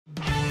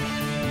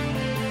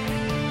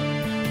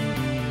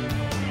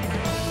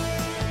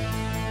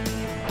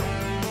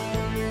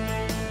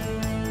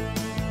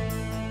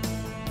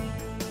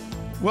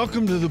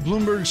Welcome to the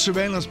Bloomberg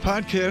Surveillance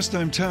Podcast.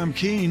 I'm Tom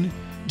Keene.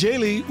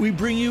 Daily, we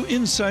bring you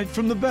insight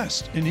from the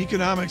best in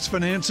economics,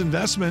 finance,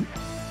 investment,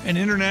 and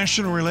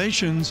international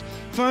relations.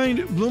 Find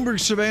Bloomberg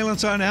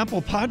Surveillance on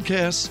Apple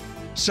Podcasts,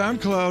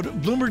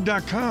 SoundCloud,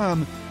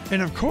 Bloomberg.com,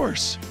 and of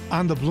course,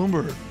 on the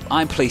Bloomberg.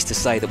 I'm pleased to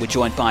say that we're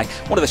joined by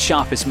one of the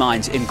sharpest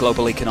minds in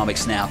global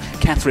economics now,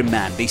 Catherine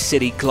Mann, the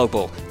Citi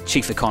Global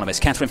Chief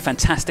Economist. Catherine,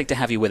 fantastic to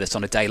have you with us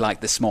on a day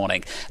like this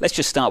morning. Let's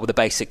just start with a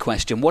basic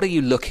question. What are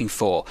you looking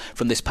for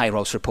from this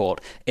payrolls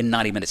report in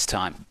 90 minutes'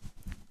 time?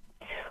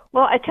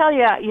 Well, I tell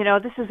you,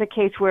 this is a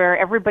case where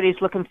everybody's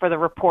looking for the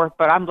report,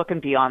 but I'm looking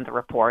beyond the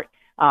report.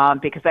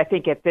 Because I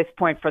think at this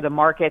point for the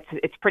markets,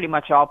 it's pretty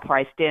much all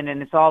priced in,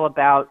 and it's all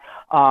about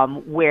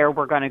where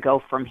we're going to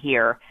go from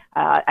here.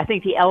 I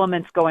think the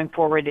elements going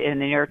forward in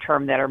the near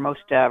term that are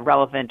most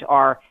relevant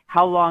are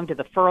how long do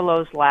the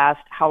furloughs last,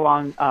 how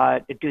long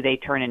do they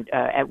turn in,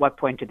 at what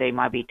point do they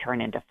maybe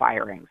turn into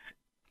firings.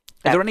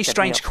 Are there any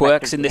strange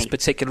quirks in this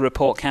particular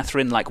report,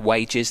 Catherine, like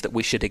wages that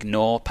we should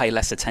ignore, pay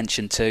less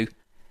attention to?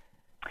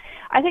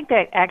 I think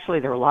that actually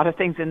there are a lot of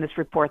things in this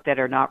report that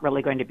are not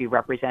really going to be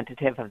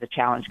representative of the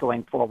challenge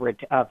going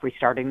forward of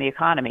restarting the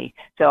economy.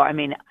 So, I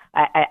mean,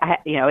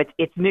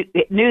 it's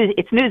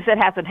news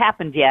that hasn't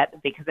happened yet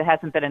because it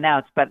hasn't been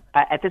announced. But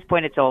at this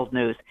point, it's old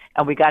news,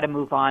 and we got to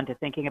move on to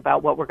thinking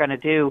about what we're going to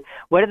do.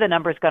 What are the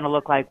numbers going to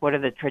look like? What are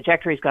the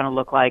trajectories going to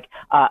look like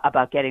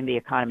about getting the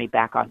economy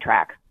back on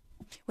track?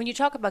 When you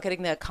talk about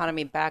getting the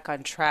economy back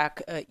on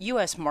track,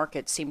 U.S.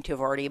 markets seem to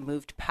have already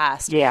moved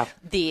past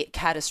the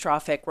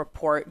catastrophic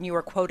report. And you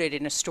were quoted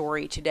in a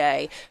story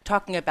today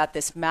talking about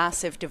this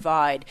massive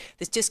divide,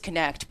 this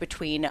disconnect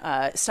between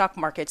stock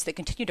markets that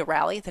continue to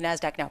rally, the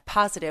NASDAQ now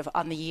positive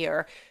on the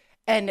year,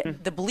 and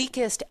the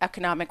bleakest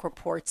economic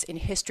reports in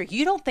history.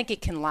 You don't think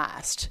it can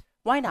last.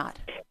 Why not?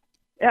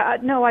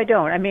 No, I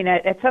don't. I mean,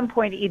 at some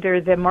point,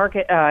 either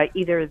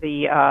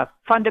the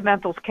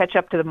fundamentals catch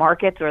up to the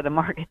markets, or the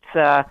markets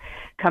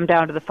come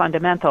down to the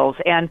fundamentals.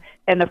 And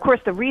of course,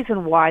 the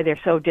reason why they're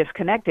so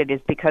disconnected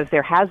is because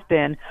there has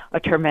been a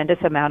tremendous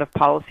amount of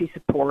policy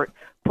support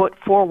put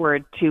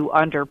forward to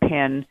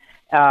underpin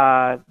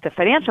the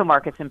financial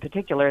markets in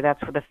particular.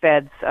 That's for the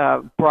Fed's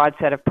broad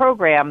set of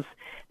programs.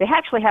 They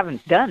actually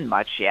haven't done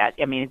much yet.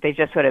 I mean, they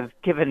just sort of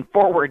given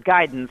forward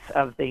guidance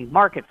of the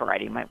market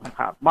variety,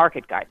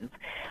 market guidance.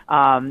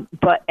 And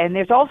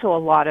there's also a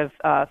lot of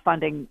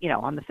funding,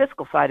 on the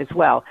fiscal side as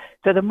well.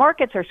 So the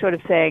markets are sort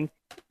of saying,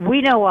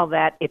 we know all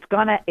that. It's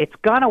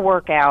gonna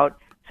work out.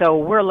 So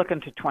we're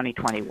looking to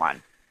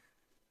 2021.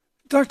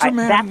 Dr.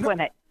 Mann, that's when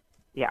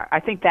I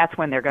think that's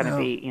when they're going to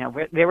be.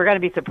 They were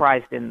going to be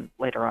surprised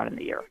later on in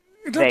the year.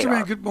 Dr.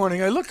 Mann, good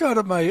morning. I look out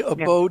of my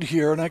abode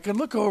here, and I can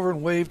look over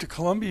and wave to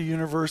Columbia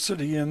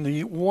University and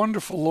the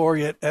wonderful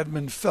laureate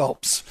Edmund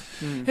Phelps.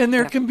 And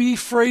there can be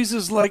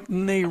phrases like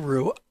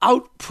NAIRU,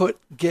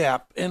 output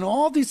gap, and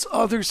all this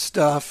other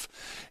stuff.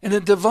 And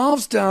it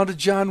devolves down to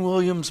John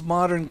Williams'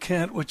 modern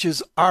Kent, which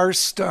is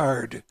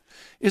R-starred.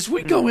 As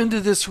we go into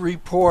this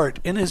report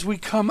and as we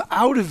come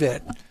out of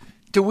it,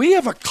 do we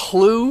have a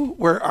clue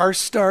where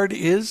R-starred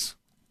is?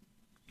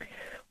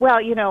 Well,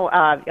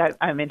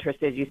 I'm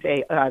interested. You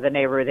say the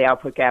NAIRU, the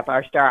output gap,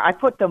 R-star. I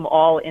put them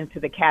all into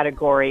the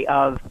category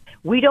of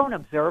we don't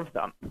observe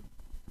them.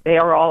 They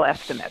are all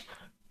estimates,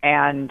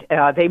 and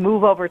they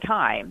move over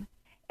time.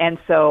 And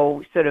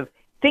so sort of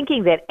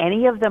thinking that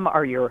any of them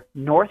are your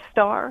North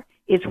Star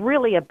is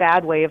really a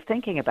bad way of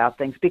thinking about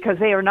things because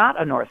they are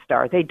not a North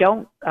Star. They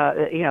don't,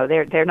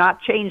 they're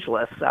not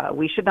changeless.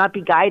 We should not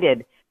be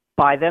guided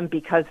by them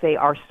because they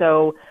are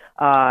so,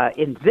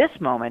 in this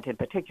moment in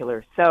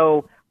particular,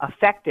 so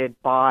affected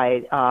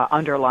by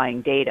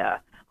underlying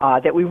data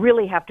that we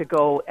really have to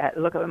go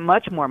look at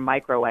much more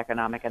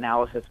microeconomic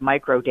analysis,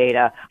 micro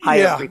data,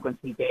 higher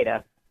frequency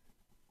data.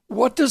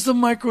 What does the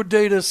micro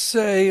data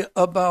say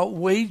about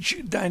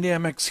wage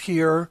dynamics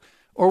here?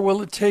 Or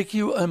will it take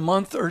you a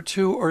month or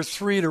two or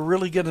three to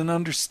really get an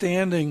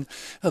understanding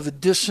of the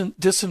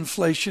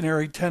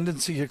disinflationary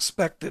tendency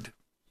expected?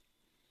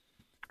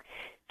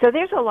 So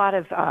there's a lot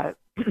of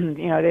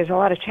there's a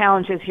lot of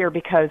challenges here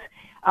because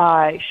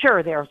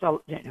sure, there's a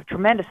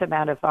tremendous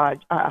amount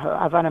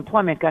of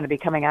unemployment going to be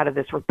coming out of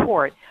this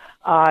report.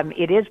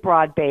 It is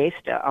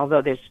broad-based,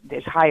 although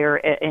there's higher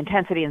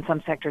intensity in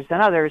some sectors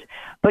than others.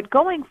 But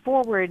going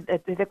forward,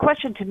 the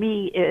question to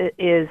me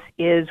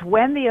is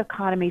when the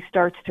economy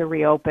starts to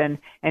reopen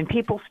and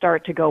people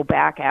start to go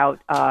back out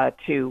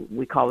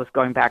we call this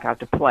going back out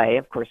to play.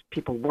 Of course,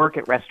 people work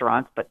at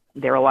restaurants, but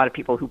there are a lot of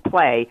people who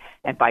play,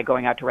 and by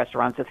going out to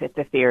restaurants, it's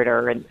the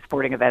theater and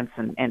sporting events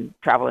and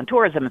travel and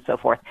tourism and so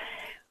forth.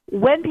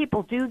 When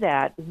people do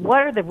that, what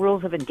are the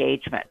rules of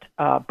engagement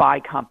by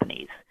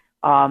companies?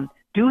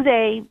 Do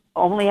they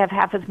only have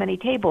half as many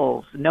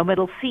tables, no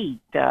middle seat,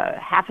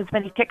 half as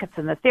many tickets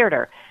in the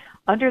theater?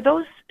 Under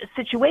those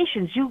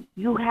situations,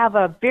 you have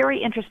a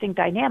very interesting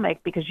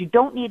dynamic because you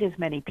don't need as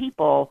many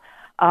people,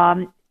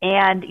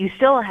 and you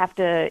still have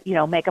to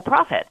make a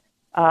profit.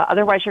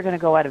 Otherwise, you're going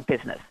to go out of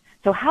business.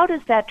 So how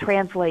does that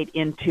translate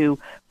into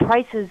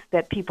prices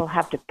that people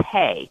have to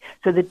pay?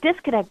 So the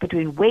disconnect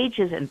between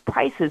wages and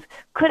prices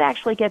could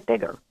actually get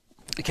bigger.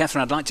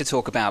 Catherine, I'd like to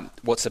talk about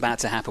what's about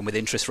to happen with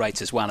interest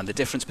rates as well, and the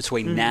difference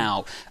between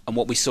now and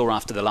what we saw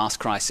after the last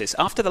crisis.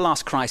 After the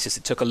last crisis,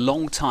 it took a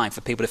long time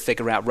for people to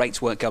figure out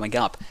rates weren't going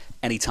up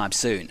anytime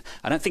soon.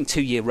 I don't think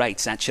 2-year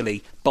rates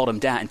actually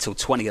bottomed out until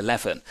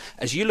 2011.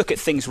 As you look at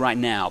things right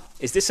now,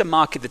 is this a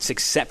market that's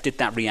accepted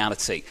that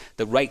reality,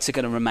 that rates are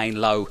going to remain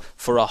low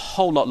for a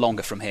whole lot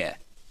longer from here?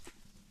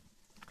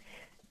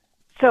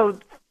 So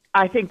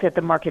I think that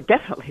the market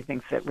definitely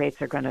thinks that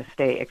rates are going to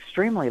stay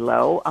extremely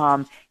low,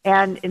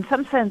 and in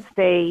some sense,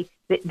 they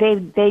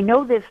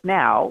know this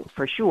now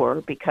for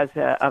sure because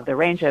of the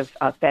range of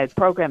Fed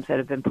programs that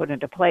have been put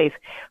into place.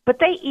 But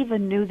they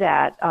even knew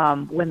that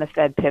when the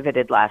Fed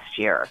pivoted last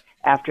year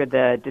after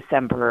the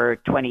December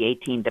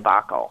 2018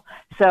 debacle.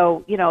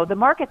 So the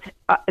markets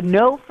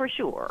know for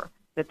sure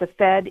that the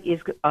Fed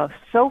is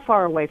so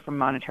far away from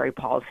monetary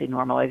policy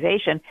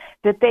normalization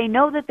that they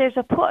know that there's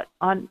a put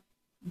on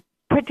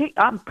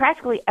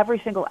practically every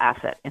single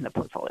asset in the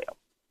portfolio.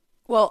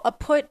 Well, a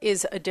put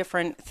is a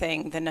different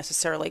thing than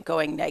necessarily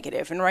going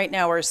negative. And right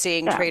now we're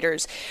seeing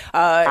traders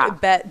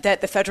bet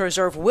that the Federal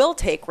Reserve will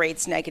take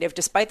rates negative,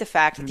 despite the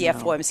fact that the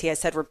FOMC has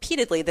said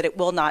repeatedly that it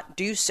will not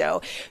do so.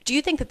 Do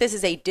you think that this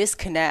is a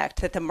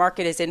disconnect, that the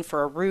market is in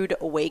for a rude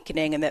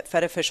awakening and that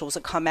Fed officials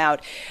will come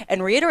out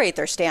and reiterate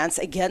their stance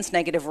against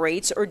negative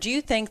rates? Or do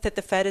you think that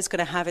the Fed is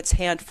going to have its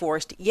hand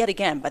forced yet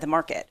again by the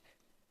market?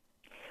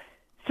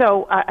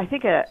 So I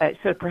think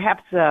so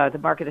perhaps the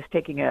market is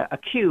taking a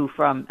cue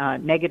from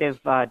negative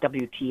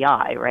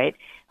WTI, right?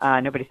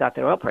 Nobody thought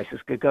that oil prices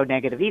could go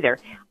negative either.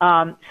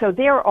 So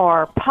there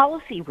are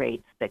policy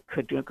rates that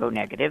could go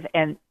negative,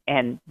 and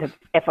the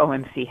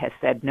FOMC has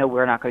said, no,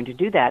 we're not going to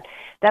do that.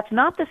 That's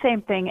not the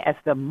same thing as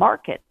the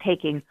market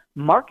taking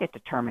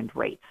market-determined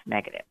rates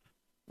negative,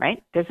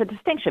 right? There's a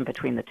distinction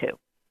between the two.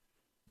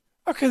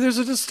 Okay, there's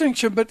a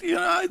distinction, but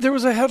there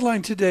was a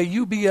headline today.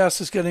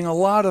 UBS is getting a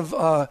lot of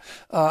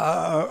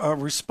a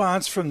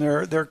response from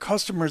their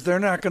customers. They're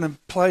not going to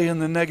play in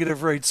the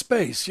negative rate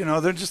space.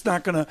 They're just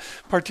not going to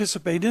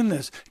participate in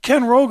this.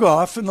 Ken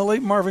Rogoff and the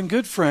late Marvin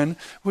Goodfriend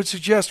would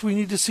suggest we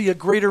need to see a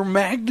greater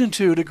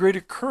magnitude, a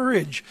greater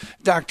courage,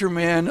 Dr.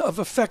 Mann, of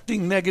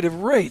affecting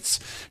negative rates.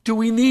 Do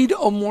we need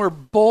a more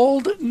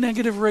bold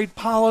negative rate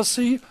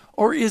policy,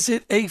 or is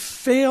it a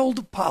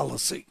failed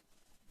policy?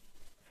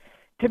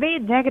 To me,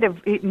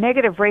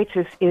 negative rates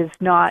is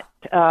not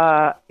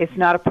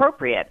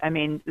appropriate. I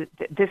mean,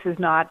 this is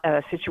not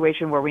a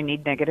situation where we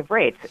need negative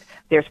rates.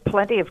 There's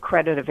plenty of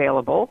credit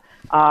available.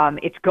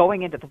 It's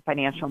going into the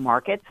financial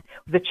markets.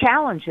 The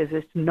challenge is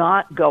it's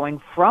not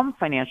going from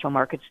financial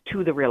markets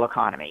to the real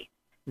economy.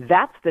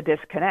 That's the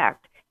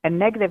disconnect, and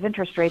negative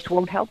interest rates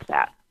won't help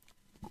that.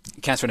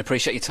 Catherine,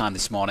 appreciate your time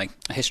this morning.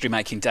 A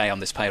history-making day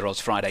on this Payrolls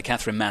Friday.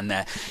 Catherine Mann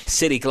there,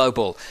 Citi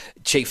Global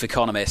Chief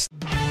Economist.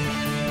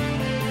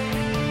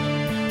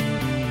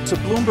 The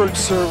Bloomberg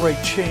survey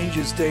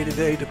changes day to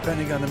day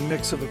depending on the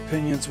mix of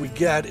opinions we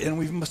get, and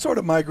we've sort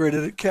of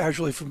migrated it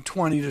casually from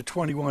 20 to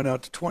 21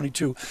 out to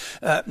 22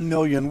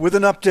 million. With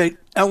an update,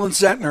 Ellen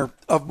Zentner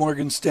of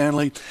Morgan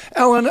Stanley.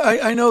 Ellen,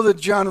 I know that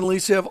John and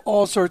Lisa have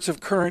all sorts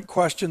of current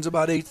questions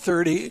about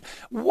 8:30.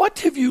 What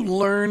have you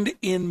learned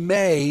in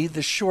May,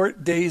 the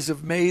short days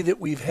of May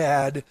that we've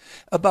had,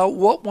 about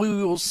what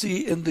we will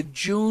see in the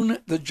June,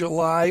 the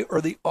July,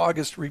 or the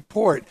August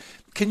report?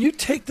 Can you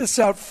take this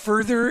out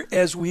further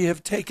as we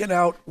have taken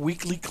out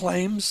weekly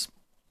claims?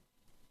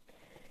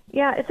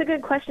 Yeah, it's a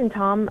good question,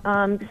 Tom,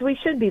 because we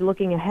should be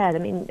looking ahead. I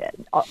mean,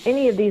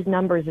 any of these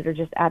numbers that are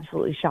just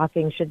absolutely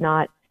shocking should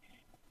not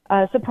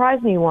surprise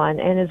anyone.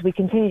 And as we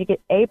continue to get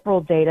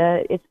April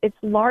data, it's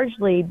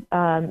largely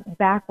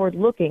backward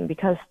looking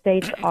because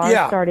states are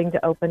starting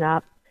to open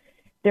up.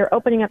 They're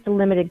opening up to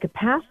limited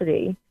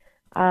capacity.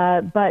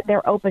 But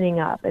they're opening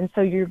up. And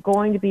so you're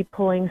going to be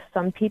pulling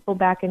some people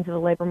back into the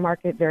labor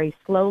market very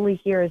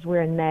slowly here as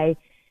we're in May.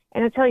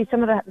 And I'll tell you,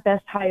 some of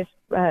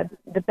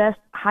the best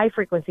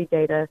high-frequency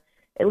data,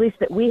 at least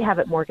that we have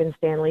at Morgan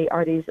Stanley,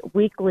 are these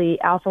weekly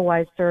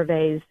AlphaWise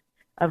surveys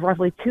of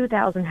roughly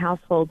 2,000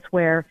 households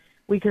where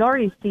we could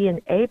already see in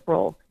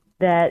April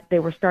that they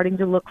were starting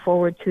to look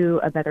forward to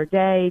a better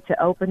day, to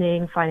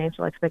opening.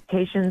 Financial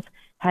expectations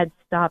had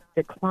stopped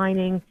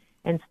declining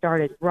and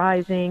started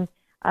rising.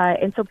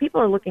 And so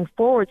people are looking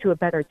forward to a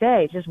better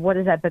day. Just what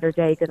is that better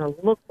day going to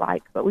look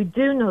like? But we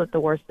do know that the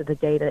worst of the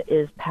data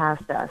is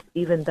past us,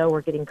 even though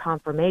we're getting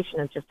confirmation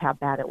of just how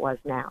bad it was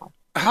now.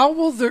 How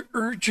will the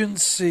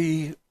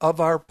urgency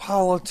of our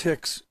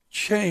politics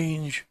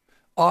change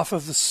off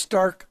of the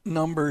stark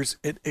numbers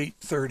at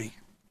 8:30?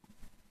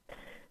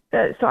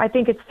 So I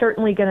think it's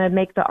certainly going to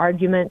make the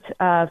argument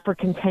for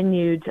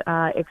continued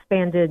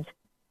expanded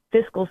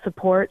fiscal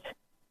support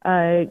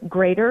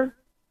greater.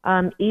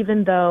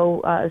 Even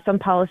though some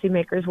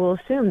policymakers will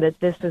assume that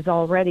this is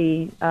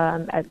already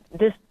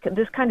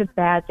this kind of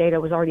bad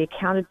data was already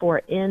accounted for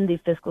in the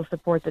fiscal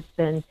support that's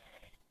been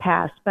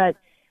passed. But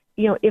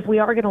if we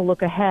are going to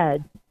look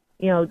ahead,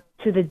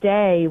 to the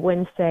day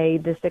when, say,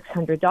 the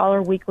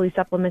 $600 weekly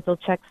supplemental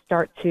checks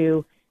start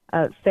to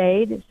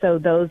fade. So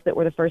those that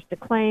were the first to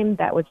claim,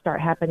 that would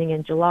start happening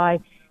in July.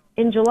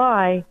 In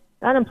July,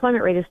 the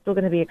unemployment rate is still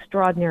going to be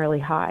extraordinarily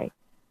high.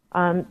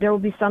 There will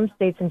be some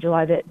states in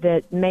July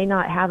that may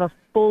not have a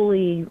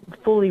fully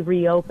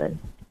reopen.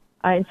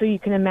 And so you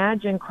can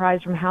imagine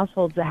cries from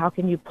households that how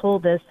can you pull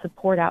this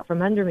support out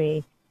from under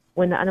me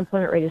when the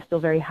unemployment rate is still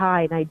very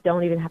high and I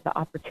don't even have the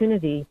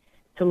opportunity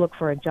to look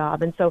for a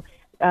job. And so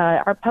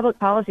our public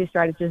policy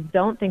strategists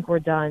don't think we're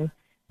done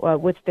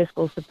with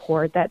fiscal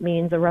support. That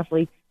means a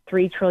roughly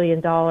 $3 trillion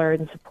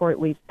in support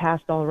we've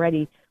passed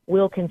already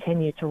will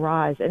continue to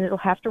rise, and it'll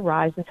have to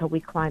rise until we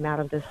climb out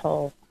of this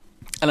hole.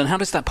 Ellen, how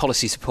does that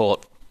policy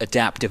support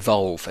adapt,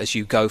 evolve as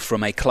you go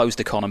from a closed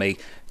economy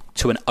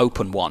to an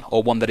open one,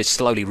 or one that is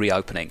slowly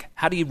reopening?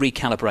 How do you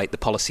recalibrate the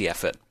policy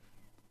effort?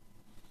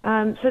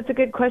 So it's a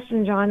good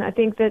question, John. I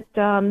think that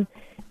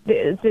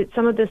that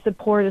some of the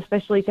support,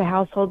 especially to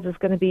households, is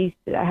going to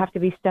have to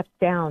be stepped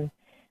down.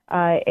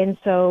 And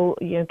so,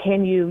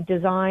 can you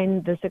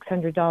design the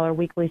 $600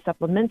 weekly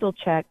supplemental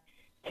check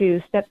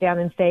to step down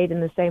and fade in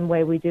the same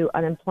way we do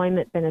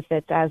unemployment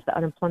benefits as the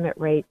unemployment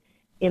rate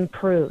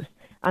improves?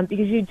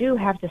 Because you do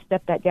have to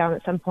step that down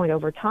at some point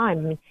over time.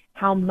 I mean,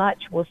 how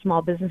much will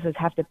small businesses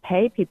have to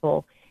pay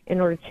people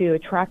in order to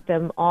attract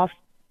them off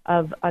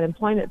of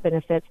unemployment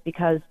benefits?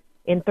 Because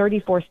in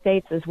 34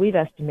 states, as we've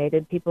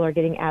estimated, people are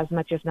getting as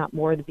much, if not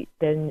more,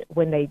 than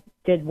when they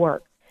did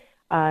work.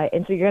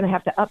 And so you're going to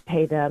have to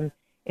uppay them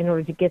in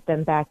order to get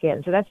them back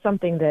in. So that's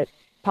something that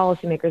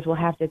policymakers will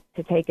have to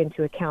take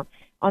into account.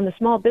 On the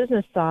small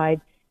business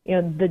side,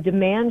 the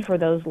demand for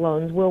those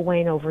loans will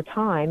wane over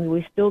time.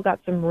 We've still got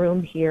some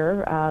room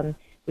here.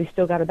 We've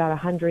still got about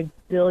 $100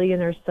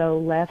 billion or so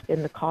left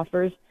in the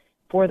coffers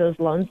for those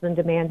loans, and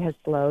demand has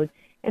slowed.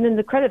 And then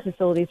the credit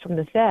facilities from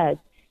the Fed,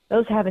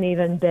 those haven't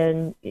even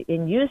been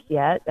in use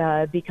yet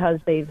because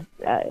they've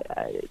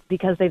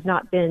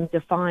not been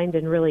defined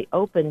and really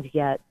opened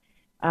yet.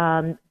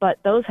 But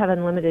those have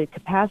unlimited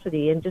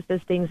capacity, and just as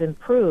things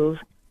improve,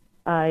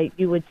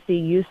 you would see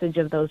usage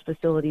of those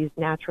facilities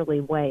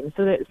naturally wane.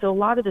 So a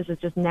lot of this is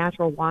just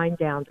natural wind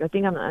down. I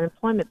think on the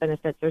unemployment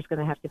benefits, there's going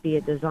to have to be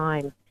a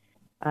design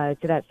to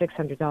that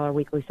 $600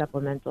 weekly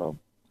supplemental.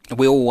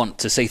 We all want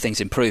to see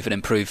things improve and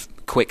improve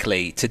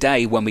quickly.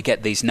 Today, when we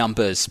get these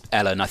numbers,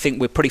 Ellen, I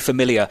think we're pretty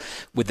familiar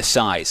with the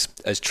size.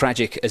 As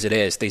tragic as it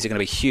is, these are going to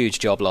be huge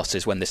job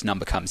losses when this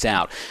number comes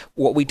out.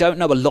 What we don't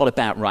know a lot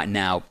about right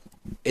now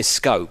is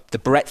scope, the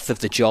breadth of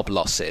the job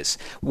losses.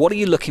 What are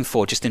you looking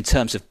for just in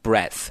terms of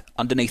breadth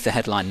underneath the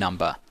headline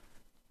number?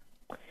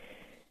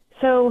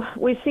 So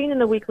we've seen in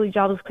the weekly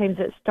jobless claims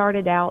that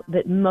started out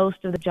that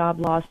most of the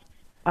job loss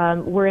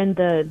were in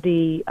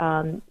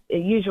the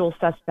usual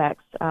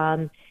suspects,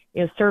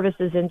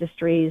 services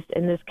industries,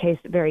 in this case,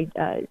 very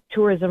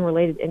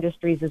tourism-related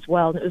industries as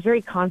well. And it was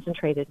very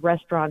concentrated,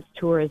 restaurants,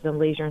 tourism,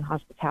 leisure, and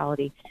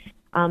hospitality.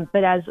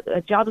 But as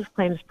jobless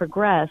claims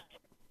progressed,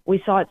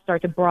 we saw it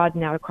start to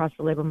broaden out across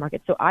the labor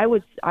market. So I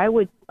would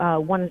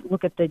want to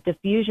look at the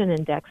diffusion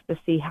index to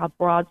see how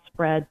broad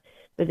spread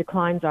the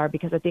declines are,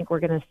 because I think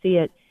we're going to see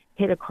it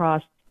hit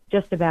across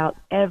just about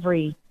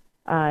every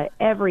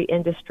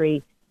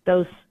industry,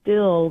 though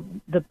still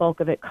the bulk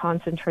of it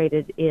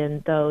concentrated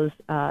in those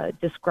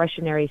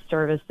discretionary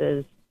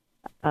services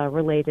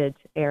related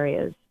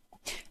areas.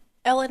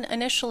 Ellen,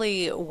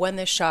 initially, when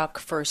the shock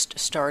first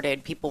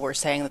started, people were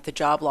saying that the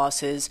job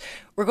losses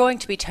were going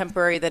to be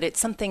temporary, that it's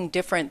something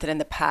different than in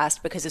the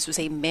past because this was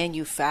a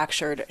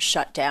manufactured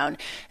shutdown.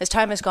 As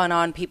time has gone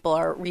on, people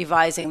are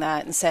revising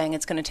that and saying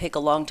it's going to take a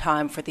long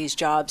time for these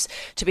jobs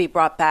to be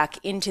brought back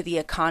into the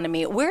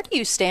economy. Where do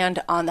you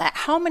stand on that?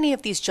 How many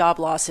of these job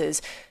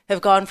losses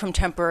have gone from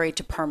temporary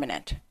to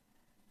permanent?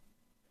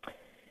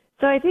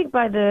 So I think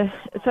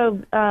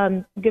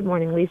good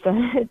morning,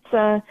 Lisa.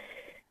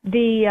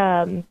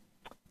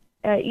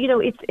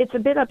 It's a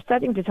bit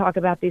upsetting to talk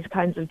about these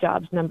kinds of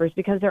jobs numbers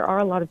because there are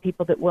a lot of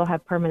people that will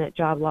have permanent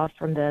job loss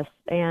from this.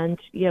 And,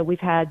 we've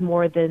had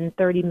more than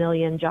 30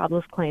 million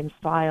jobless claims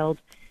filed.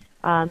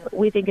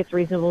 We think it's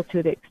reasonable to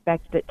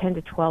expect that 10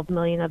 to 12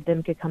 million of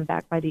them could come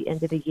back by the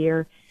end of the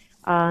year.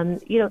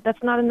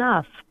 That's not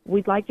enough.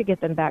 We'd like to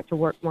get them back to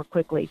work more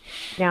quickly.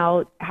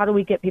 Now, how do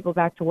we get people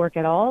back to work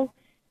at all?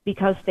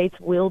 Because states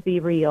will be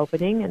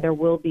reopening and there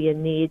will be a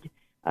need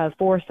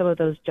for some of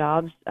those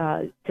jobs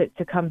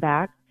to come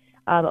back.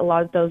 A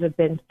lot of those have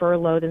been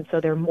furloughed, and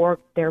so they're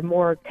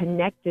more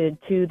connected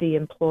to the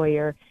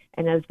employer.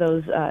 And as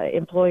those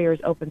employers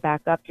open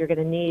back up, you're going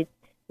to need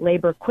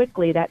labor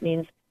quickly. That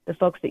means the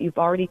folks that you've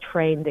already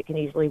trained that can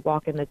easily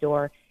walk in the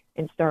door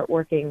and start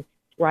working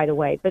right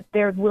away. But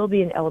there will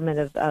be an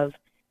element of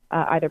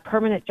either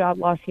permanent job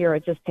loss here, or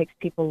it just takes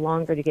people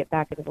longer to get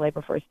back into the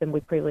labor force than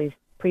we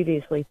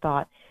previously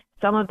thought.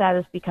 Some of that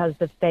is because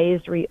the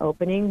phased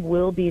reopening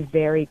will be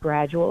very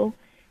gradual.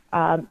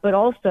 But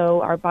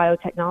also our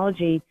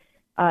biotechnology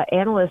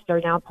analysts are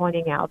now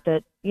pointing out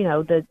that,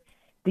 the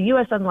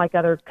U.S., unlike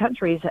other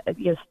countries,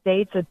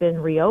 states have been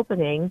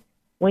reopening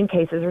when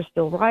cases are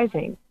still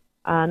rising.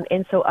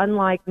 And so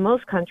unlike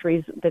most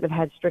countries that have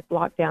had strict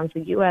lockdowns,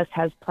 the U.S.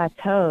 has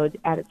plateaued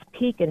at its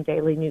peak in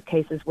daily new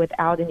cases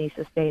without any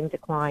sustained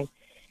decline.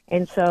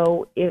 And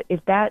so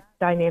if that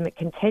dynamic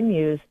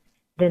continues,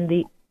 then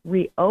the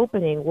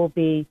reopening will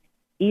be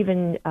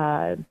even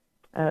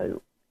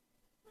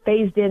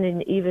phased in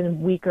an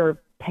even weaker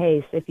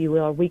pace, if you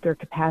will, a weaker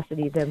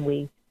capacity than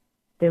we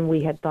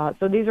had thought.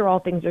 So these are all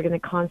things that are going to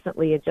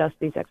constantly adjust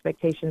these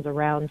expectations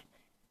around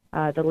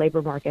the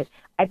labor market.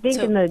 I think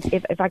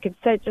if I could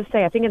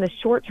say, I think in the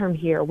short term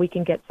here, we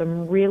can get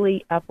some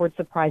really upward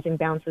surprising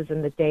bounces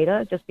in the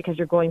data just because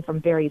you're going from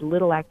very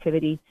little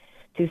activity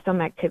to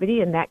some activity,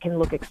 and that can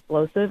look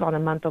explosive on a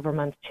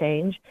month-over-month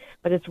change.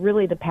 But it's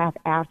really the path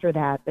after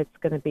that that's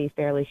going to be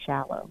fairly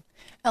shallow.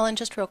 Ellen,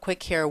 just real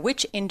quick here,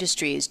 which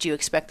industries do you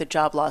expect the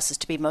job losses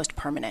to be most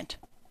permanent?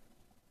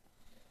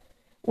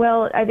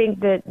 Well, I think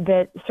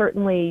that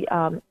certainly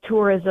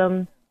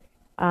tourism,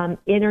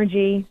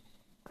 energy,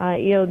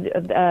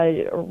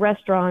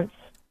 restaurants,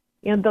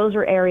 those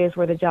are areas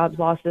where the job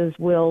losses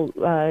will,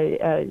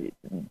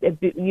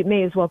 you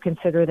may as well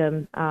consider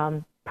them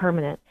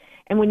permanent.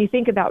 And when you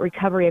think about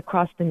recovery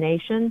across the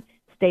nation,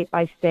 state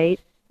by state,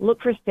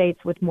 look for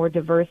states with more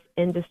diverse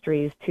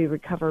industries to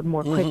recover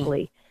more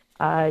quickly.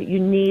 You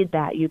need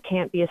that. You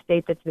can't be a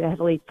state that's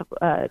heavily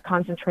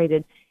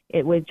concentrated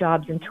with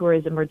jobs in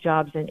tourism or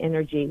jobs in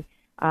energy.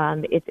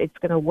 It's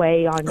going to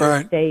weigh on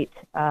your state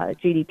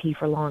GDP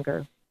for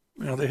longer.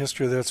 The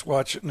history of that's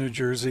Watch it, New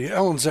Jersey.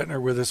 Ellen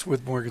Zentner with us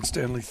with Morgan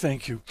Stanley.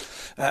 Thank you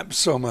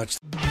so much.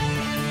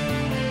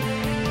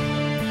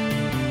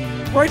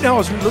 Right now,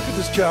 as we look at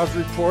this jobs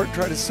report and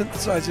try to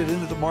synthesize it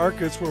into the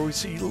markets where we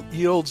see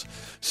yields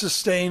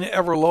sustain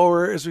ever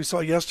lower, as we saw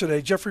yesterday,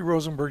 Jeffrey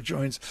Rosenberg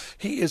joins.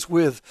 He is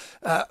with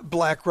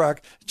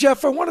BlackRock.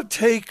 Jeff, I want to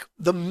take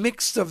the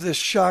mix of this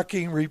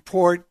shocking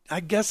report. I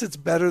guess it's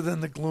better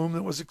than the gloom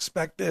that was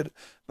expected,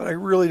 but I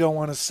really don't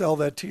want to sell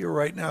that to you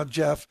right now,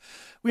 Jeff.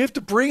 We have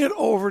to bring it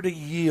over to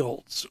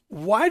yields.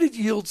 Why did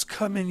yields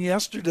come in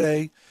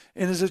yesterday,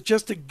 and is it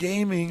just a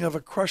gaming of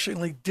a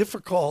crushingly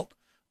difficult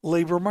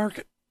labor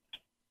market?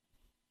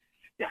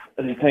 Yeah,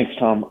 thanks,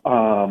 Tom.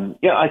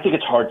 I think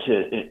it's hard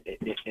to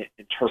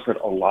interpret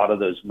a lot of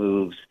those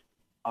moves,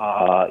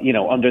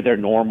 under their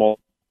normal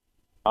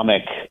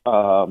economic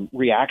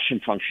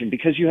reaction function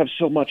because you have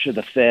so much of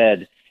the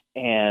Fed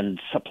and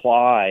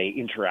supply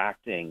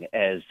interacting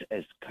as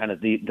kind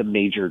of the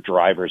major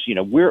drivers.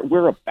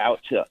 We're about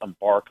to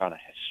embark on a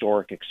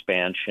historic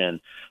expansion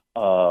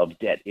of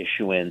debt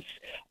issuance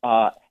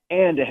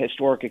and a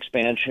historic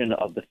expansion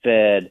of the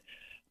Fed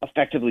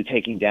effectively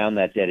taking down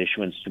that debt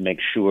issuance to make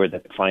sure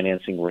that the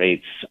financing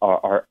rates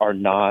are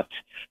not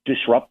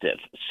disruptive.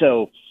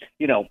 So,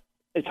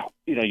 it's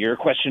your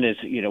question is,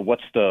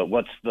 what's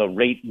the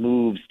rate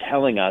moves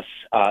telling us?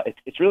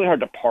 It's really hard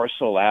to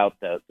parcel out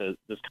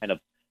this kind of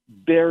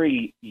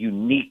very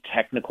unique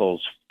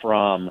technicals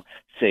from,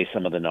 say,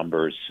 some of the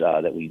numbers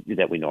that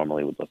we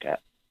normally would look at.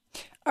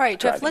 All right,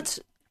 Jeff,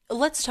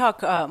 let's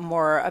talk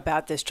more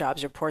about this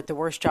jobs report, the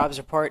worst jobs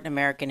report in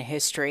American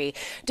history.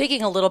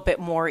 Digging a little bit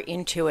more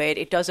into it,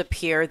 it does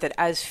appear that,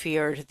 as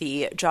feared,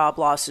 the job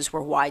losses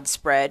were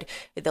widespread.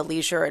 The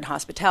leisure and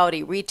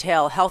hospitality,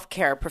 retail,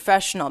 healthcare,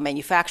 professional,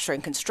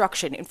 manufacturing,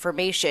 construction,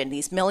 information,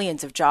 these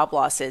millions of job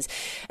losses.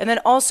 And then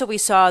also we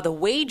saw the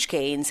wage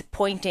gains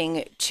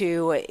pointing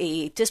to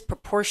a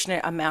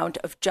disproportionate amount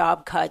of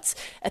job cuts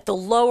at the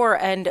lower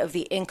end of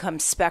the income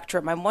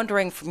spectrum. I'm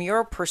wondering, from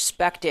your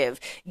perspective,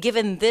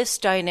 given this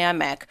dynamic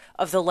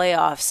of the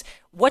layoffs,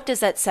 what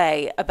does that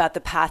say about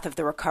the path of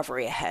the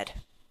recovery ahead?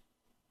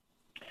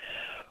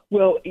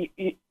 Well,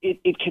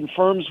 it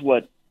confirms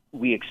what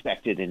we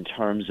expected in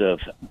terms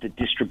of the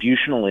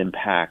distributional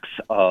impacts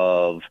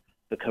of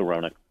the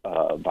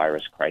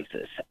coronavirus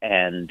crisis.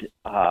 And,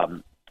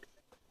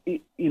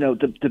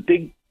 the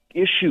big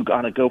issue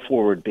on a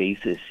go-forward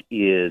basis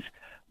is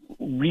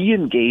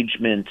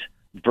re-engagement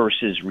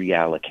versus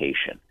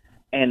reallocation.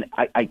 And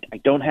I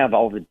don't have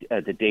all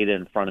the data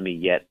in front of me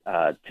yet.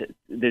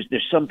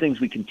 There's some things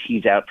we can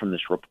tease out from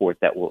this report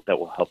that will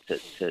help to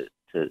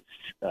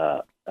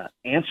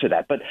answer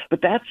that. But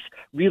that's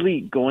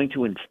really going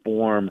to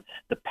inform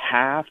the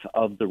path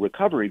of the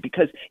recovery,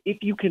 because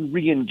if you can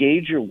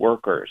re-engage your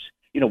workers,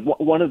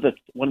 one of the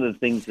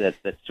things that's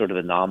sort of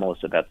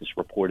anomalous about this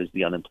report is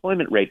the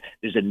unemployment rate.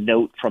 There's a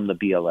note from the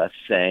BLS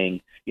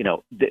saying,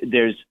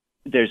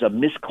 there's a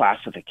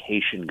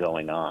misclassification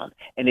going on.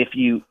 And if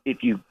you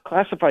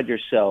classified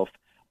yourself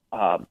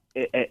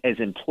as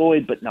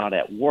employed but not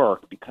at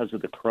work because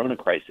of the corona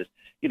crisis,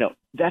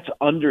 that's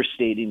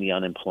understating the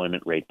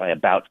unemployment rate by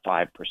about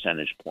 5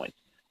 percentage points.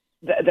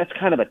 That's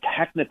kind of a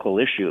technical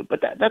issue, but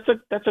that's a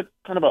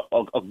kind of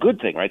a good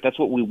thing, right? That's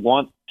what we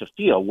want to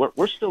feel.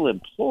 We're still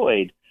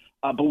employed,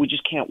 but we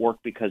just can't work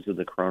because of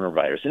the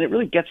coronavirus. And it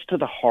really gets to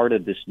the heart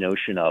of this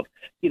notion of,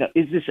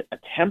 is this a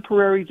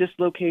temporary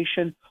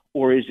dislocation?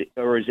 Or is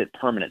it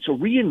permanent? So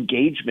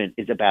re-engagement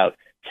is about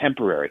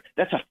temporary.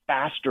 That's a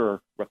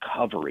faster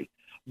recovery.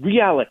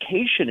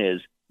 Reallocation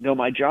is no,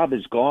 my job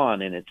is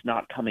gone and it's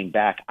not coming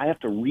back. I have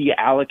to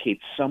reallocate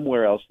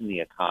somewhere else in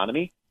the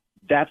economy.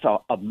 That's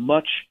a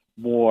much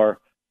more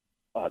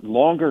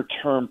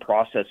longer-term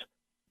process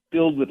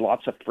filled with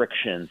lots of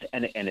frictions,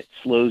 and it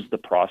slows the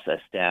process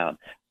down.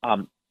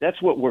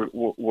 That's what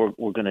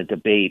we're going to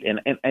debate,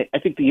 and I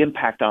think the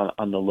impact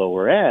on the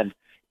lower end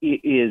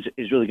is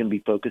really going to be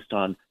focused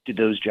on, do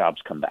those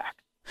jobs come back?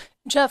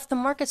 Jeff, the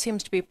market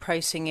seems to be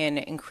pricing in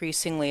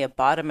increasingly a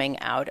bottoming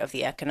out of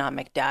the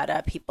economic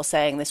data. People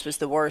saying this was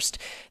the worst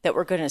that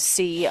we're going to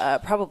see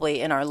probably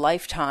in our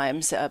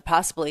lifetimes,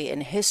 possibly in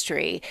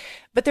history.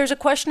 But there's a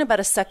question about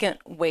a second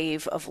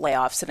wave of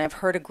layoffs, and I've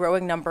heard a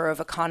growing number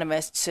of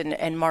economists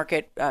and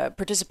market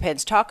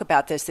participants talk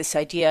about this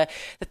idea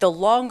that the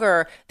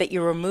longer that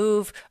you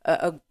remove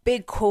a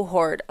big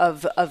cohort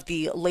of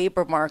the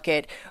labor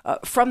market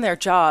from their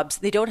jobs,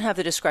 they don't have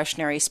the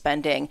discretionary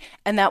spending,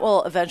 and that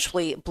will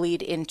eventually bleed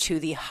into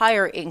the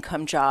higher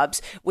income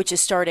jobs, which is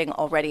starting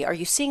already. Are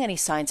you seeing any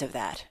signs of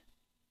that?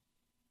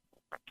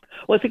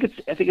 Well, I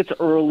think it's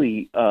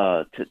early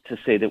to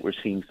say that we're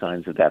seeing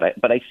signs of that.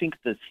 But I think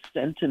the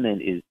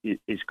sentiment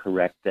is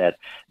correct that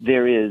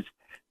there is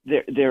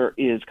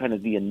kind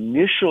of the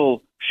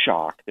initial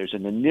shock. There's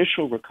an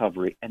initial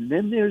recovery, and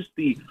then there's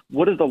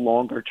what are the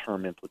longer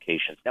term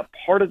implications? Now,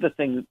 part of the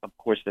thing, of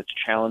course, that's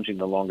challenging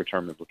the longer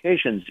term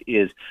implications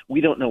is we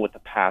don't know what the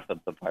path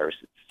of the virus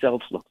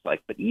itself looks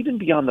like. But even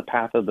beyond the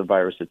path of the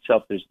virus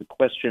itself, there's the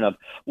question of,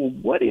 well,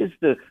 what is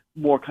the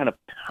more kind of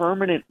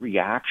permanent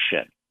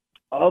reaction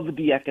of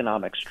the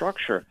economic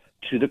structure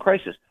to the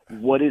crisis?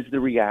 What is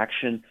the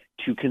reaction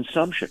to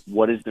consumption?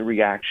 What is the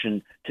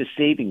reaction to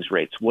savings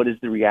rates? What is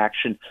the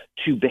reaction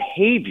to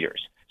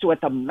behaviors? So at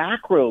the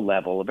macro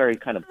level, a very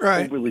kind of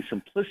overly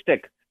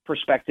simplistic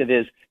perspective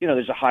is,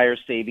 there's a higher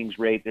savings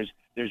rate,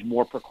 there's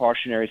more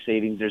precautionary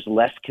savings, there's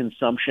less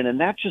consumption, and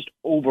that just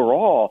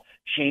overall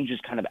changes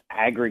kind of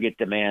aggregate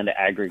demand,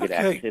 aggregate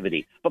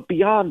activity. But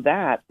beyond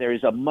that, there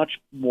is a much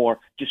more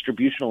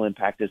distributional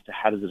impact as to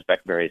how does this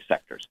affect various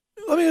sectors.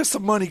 Let me ask the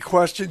money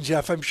question,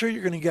 Jeff. I'm sure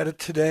you're going to get it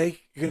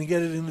today. You're going to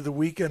get it into the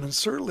weekend, and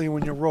certainly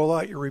when you roll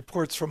out your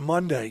reports from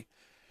Monday.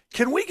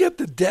 Can we get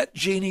the debt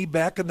genie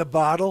back in the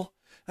bottle?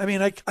 I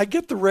mean, I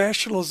get the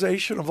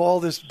rationalization of all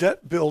this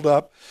debt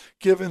buildup,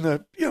 given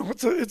that,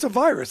 it's a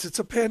virus, it's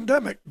a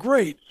pandemic.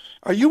 Great.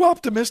 Are you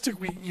optimistic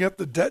we can get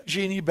the debt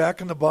genie back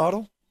in the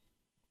bottle?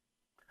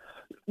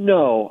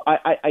 No,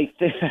 I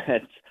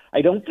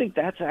don't think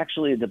that's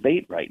actually a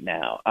debate right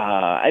now.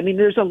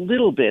 There's a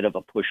little bit of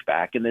a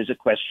pushback, and there's a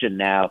question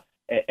now.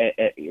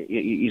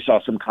 You saw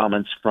some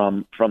comments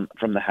from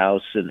the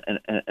House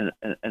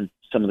and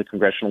some of the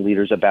congressional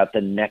leaders about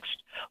the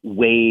next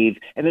wave,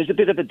 and there's a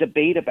bit of a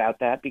debate about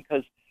that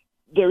because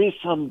there is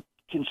some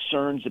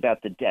concerns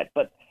about the debt,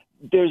 but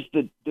there's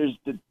the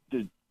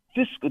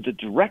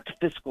direct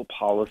fiscal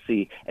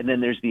policy, and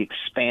then there's the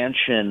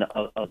expansion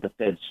of the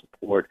Fed's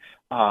support.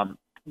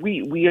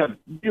 We have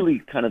really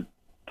kind of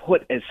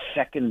put as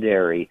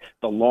secondary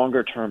the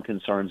longer term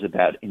concerns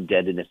about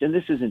indebtedness, and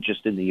this isn't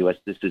just in the U.S.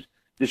 This is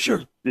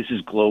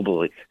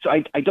globally. So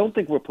I don't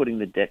think we're putting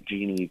the debt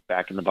genie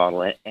back in the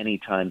bottle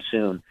anytime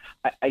soon.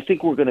 I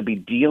think we're going to be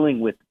dealing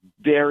with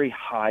very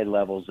high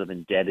levels of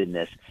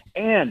indebtedness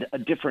and a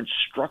different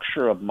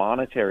structure of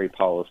monetary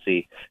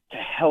policy to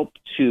help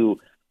to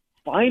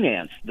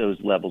finance those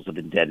levels of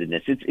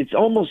indebtedness. It's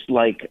almost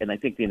like, and I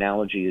think the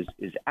analogy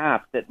is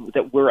apt,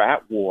 that we're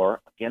at war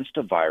against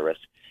a virus,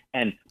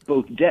 and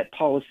both debt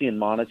policy and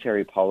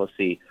monetary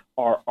policy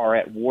are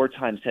at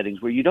wartime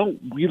settings where you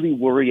don't really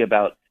worry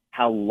about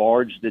how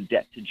large the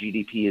debt to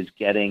GDP is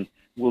getting.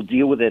 We'll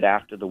deal with it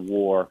after the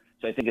war.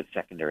 So I think it's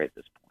secondary at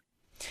this point.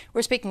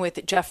 We're speaking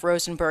with Jeff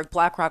Rosenberg,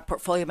 BlackRock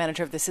portfolio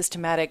manager of the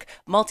Systematic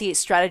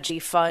Multi-Strategy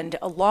Fund,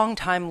 a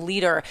longtime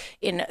leader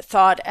in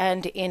thought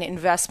and in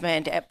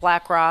investment at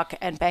BlackRock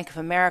and Bank of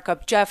America.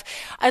 Jeff,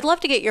 I'd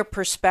love to get your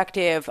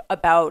perspective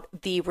about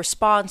the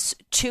response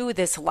to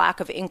this lack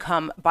of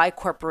income by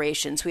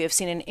corporations. We have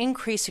seen an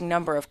increasing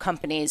number of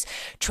companies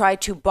try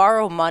to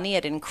borrow money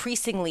at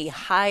increasingly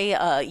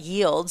high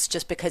yields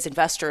just because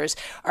investors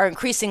are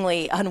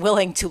increasingly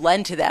unwilling to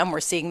lend to them. We're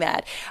seeing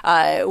that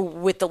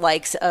with the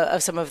likes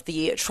of some of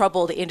the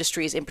troubled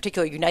industries, in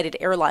particular United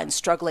Airlines,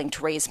 struggling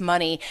to raise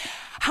money.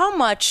 How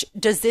much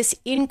does this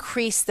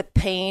increase the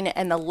pain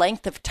and the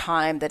length of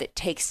time that it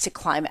takes to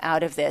climb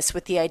out of this,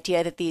 with the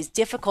idea that these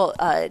difficult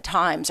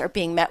times are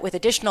being met with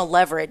additional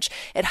leverage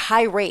at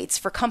high rates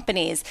for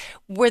companies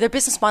where their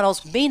business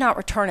models may not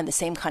return in the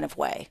same kind of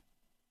way?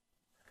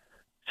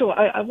 So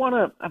I want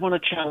to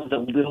challenge a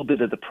little bit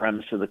of the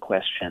premise of the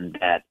question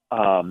that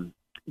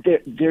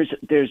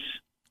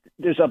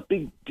there's a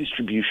big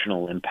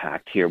distributional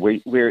impact here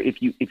where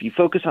if you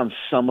focus on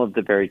some of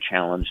the very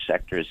challenged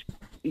sectors,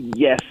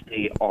 yes,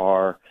 they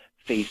are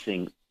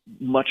facing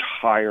much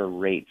higher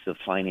rates of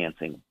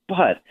financing,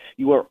 but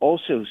you are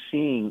also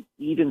seeing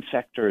even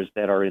sectors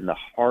that are in the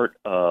heart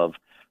of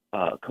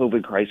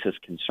COVID crisis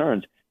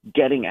concerns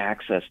getting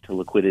access to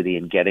liquidity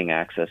and getting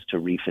access to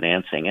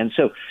refinancing. And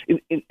so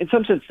in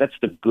some sense, that's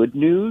the good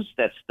news.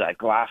 That's the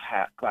glass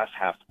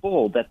half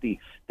full, that the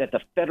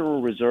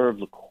Federal Reserve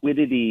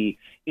liquidity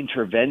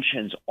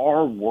interventions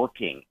are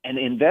working and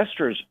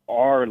investors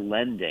are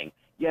lending.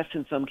 Yes,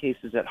 in some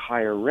cases at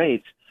higher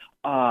rates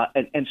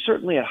and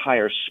certainly at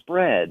higher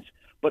spreads.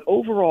 But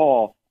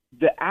overall,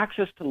 the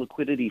access to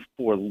liquidity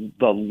for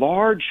the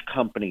large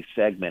company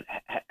segment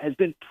has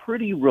been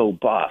pretty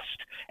robust,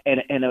 and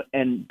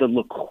the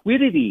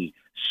liquidity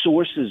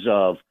sources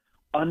of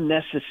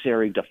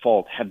unnecessary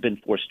default have been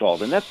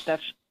forestalled, and that's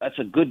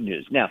a good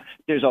news. Now,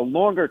 there's a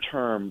longer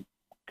term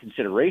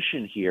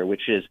consideration here,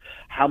 which is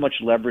how much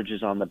leverage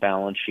is on the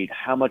balance sheet,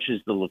 how much is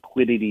the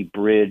liquidity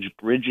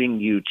bridging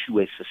you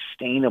to a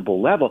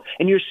sustainable level,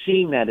 and you're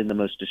seeing that in the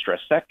most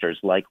distressed sectors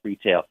like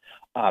retail.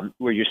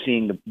 Where you're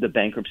seeing the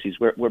bankruptcies,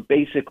 where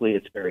basically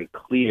it's very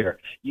clear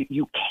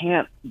you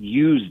can't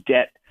use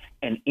debt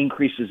and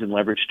increases in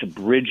leverage to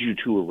bridge you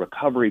to a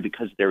recovery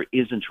because there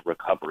isn't a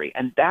recovery.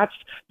 And that's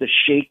the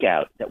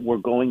shakeout that we're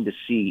going to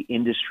see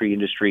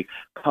industry,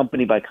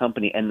 company by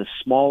company, and the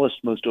smallest,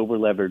 most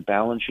overlevered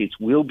balance sheets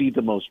will be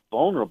the most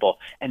vulnerable,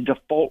 and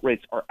default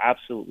rates are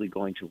absolutely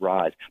going to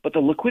rise. But the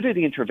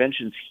liquidity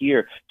interventions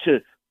here to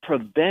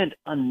prevent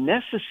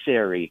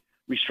unnecessary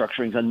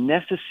restructurings,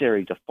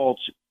 unnecessary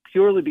defaults,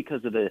 purely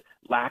because of the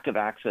lack of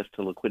access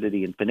to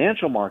liquidity in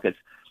financial markets,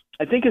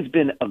 I think has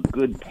been a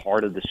good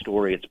part of the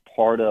story. It's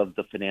part of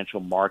the financial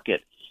market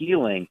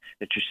healing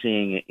that you're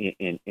seeing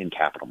in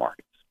capital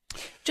markets.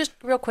 Just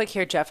real quick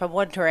here, Jeff, I'm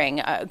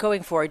wondering,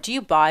 going forward, do you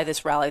buy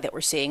this rally that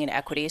we're seeing in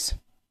equities?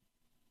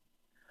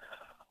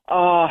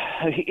 Well,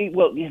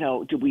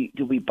 do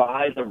we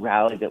buy the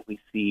rally that we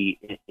see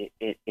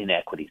in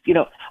equities?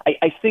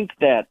 I think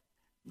that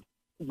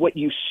what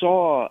you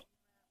saw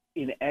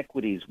in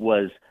equities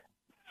was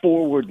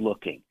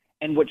forward-looking.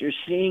 And what you're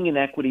seeing in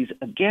equities,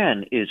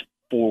 again, is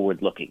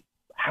forward-looking.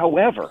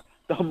 However,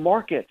 the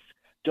markets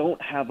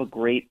don't have a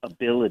great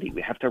ability,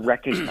 we have to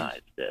recognize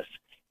this,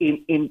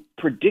 in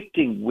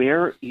predicting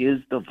where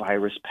is the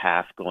virus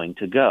path going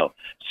to go.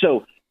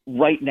 So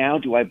right now,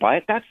 do I buy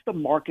it? That's the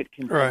market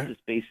consensus,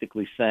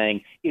 basically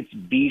saying it's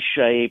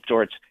V-shaped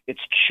or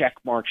it's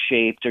checkmark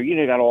shaped, or,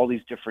 got all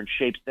these different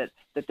shapes, that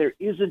there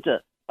isn't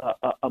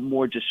a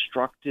more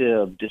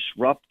destructive,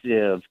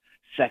 disruptive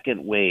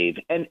second wave.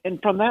 And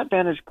from that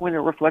vantage point, it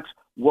reflects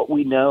what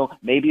we know.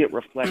 Maybe it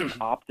reflects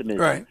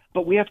optimism.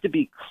 But we have to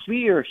be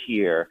clear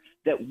here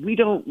that we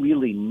don't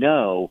really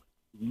know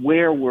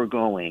where we're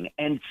going.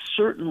 And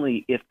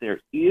certainly if there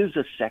is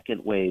a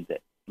second wave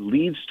that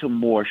leads to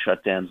more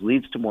shutdowns,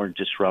 leads to more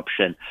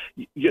disruption,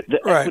 the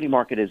equity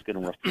market is going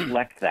to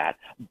reflect that.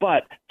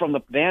 But from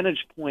the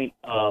vantage point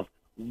of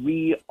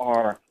we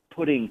are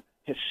putting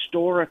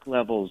historic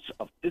levels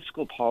of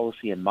fiscal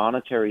policy and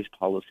monetary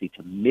policy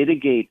to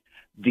mitigate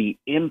the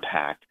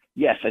impact,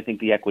 yes, I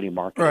think the equity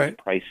market is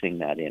pricing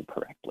that in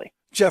correctly.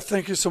 Jeff,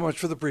 thank you so much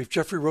for the brief.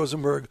 Jeffrey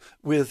Rosenberg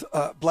with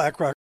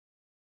BlackRock.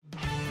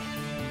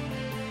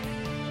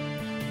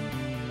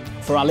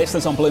 For our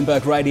listeners on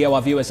Bloomberg Radio,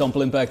 our viewers on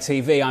Bloomberg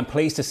TV, I'm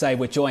pleased to say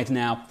we're joined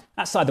now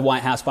outside the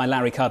White House by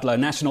Larry Kudlow,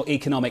 National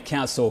Economic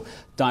Council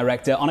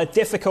Director, on a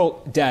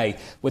difficult day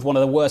with one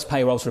of the worst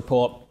payrolls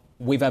report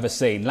we've ever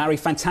seen. Larry,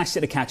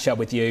 fantastic to catch up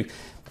with you.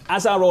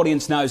 As our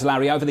audience knows,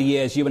 Larry, over the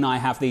years, you and I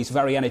have these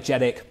very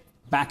energetic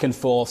back and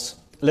forths,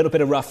 a little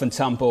bit of rough and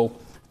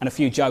tumble, and a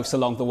few jokes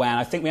along the way. And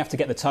I think we have to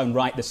get the tone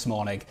right this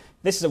morning.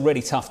 This is a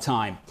really tough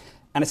time.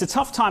 And it's a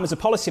tough time as a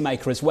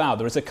policymaker as well.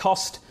 There is a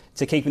cost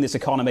to keeping this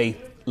economy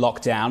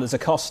locked down. There's a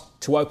cost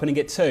to opening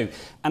it too.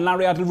 And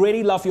Larry, I'd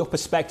really love your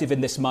perspective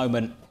in this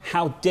moment,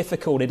 how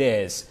difficult it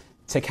is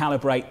to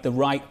calibrate the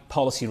right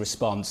policy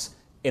response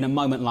in a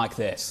moment like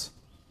this.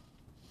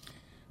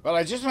 Well,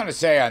 I just want to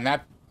say on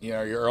that,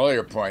 your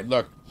earlier point,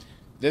 look,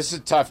 this is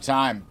a tough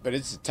time, but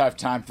it's a tough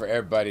time for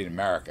everybody in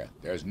America.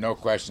 There's no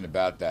question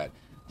about that.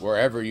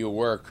 Wherever you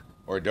work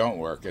or don't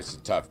work, it's a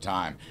tough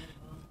time.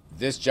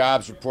 This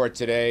jobs report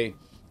today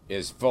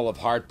is full of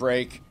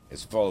heartbreak.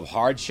 It's full of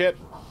hardship.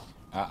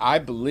 I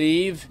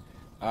believe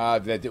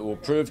that it will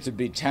prove to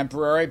be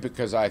temporary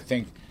because I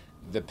think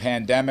the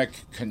pandemic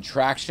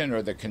contraction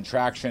or the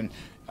contraction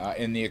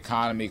in the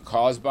economy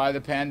caused by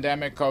the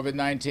pandemic,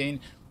 COVID-19,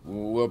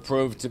 will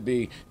prove to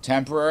be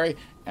temporary,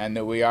 and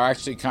that we are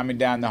actually coming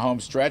down the home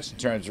stretch in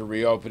terms of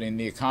reopening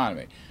the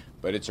economy.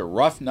 But it's a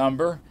rough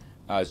number.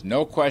 There's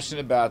no question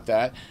about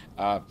that.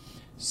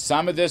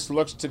 Some of this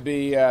looks to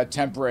be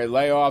temporary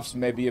layoffs,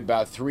 maybe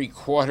about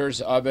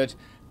 3/4 of it,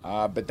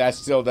 but that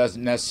still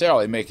doesn't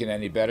necessarily make it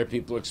any better.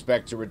 People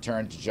expect to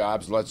return to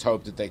jobs. Let's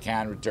hope that they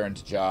can return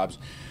to jobs.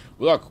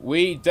 Look,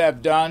 we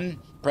have done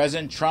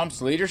President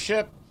Trump's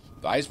leadership,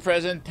 Vice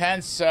President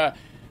Pence,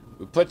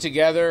 we put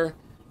together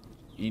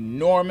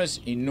enormous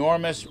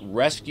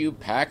rescue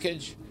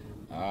package,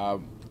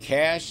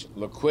 cash,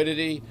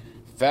 liquidity,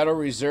 Federal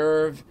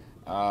Reserve,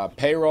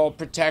 payroll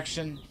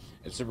protection.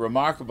 It's a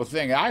remarkable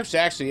thing. I was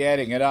actually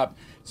adding it up.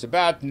 It's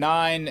about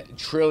 $9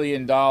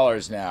 trillion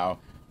now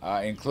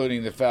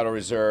including the Federal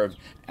Reserve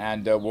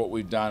and what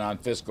we've done on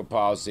fiscal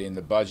policy in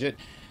the budget.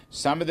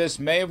 Some of this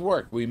may have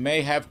worked. We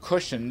may have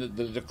cushioned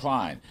the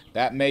decline.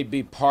 That may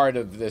be part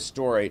of the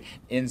story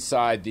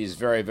inside these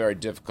very, very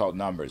difficult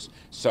numbers.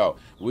 So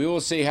we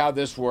will see how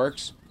this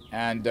works,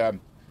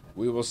 and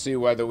we will see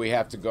whether we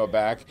have to go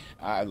back.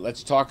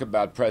 Let's talk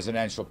about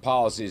presidential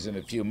policies in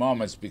a few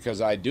moments,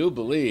 because I do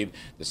believe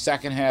the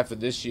second half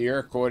of this year,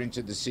 according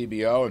to the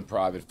CBO and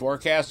private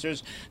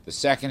forecasters, the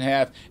second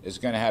half is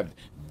going to have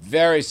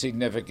very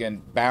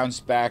significant bounce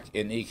back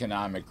in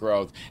economic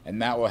growth,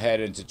 and that will head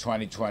into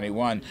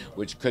 2021,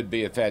 which could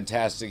be a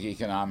fantastic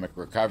economic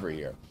recovery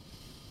year.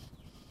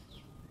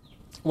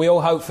 We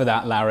all hope for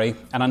that, Larry,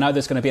 and I know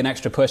there's going to be an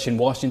extra push in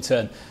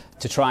Washington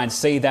to try and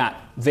see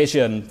that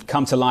vision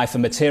come to life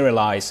and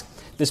materialize.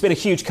 There's been a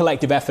huge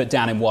collective effort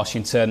down in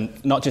Washington,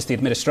 not just the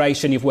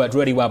administration. You've worked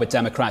really well with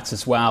Democrats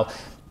as well.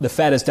 The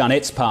Fed has done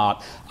its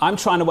part. I'm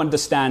trying to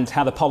understand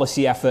how the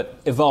policy effort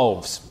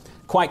evolves.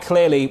 Quite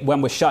clearly,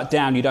 when we're shut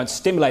down, you don't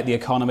stimulate the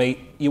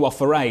economy, you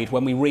offer aid.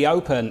 When we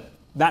reopen,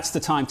 that's the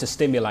time to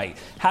stimulate.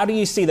 How do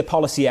you see the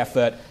policy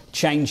effort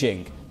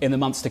changing in the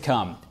months to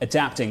come,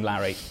 adapting,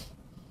 Larry?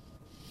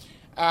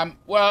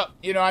 Well,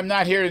 I'm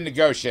not here to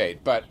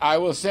negotiate, but I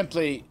will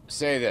simply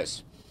say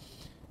this.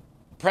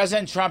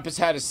 President Trump has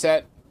had a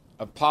set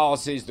of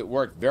policies that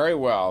worked very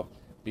well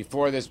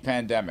before this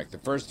pandemic, the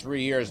first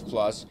 3 years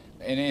plus,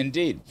 and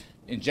indeed,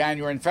 in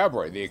January and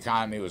February, the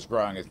economy was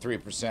growing at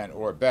 3%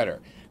 or better.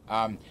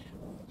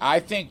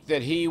 I think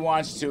that he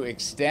wants to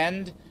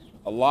extend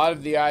a lot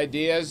of the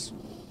ideas.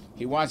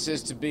 He wants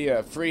this to be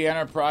a free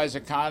enterprise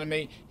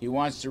economy. He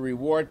wants to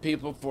reward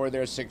people for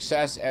their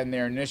success and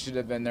their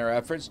initiative and their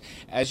efforts.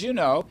 As you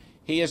know,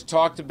 he has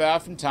talked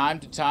about from time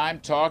to time,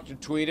 talked or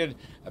tweeted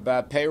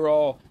about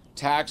payroll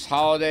tax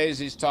holidays.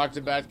 He's talked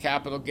about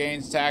capital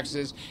gains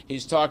taxes.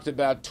 He's talked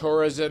about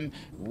tourism,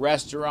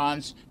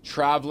 restaurants,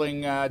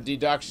 traveling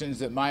deductions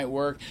that might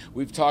work.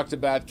 We've talked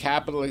about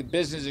capital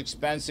business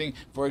expensing.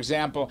 For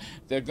example,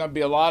 there are going to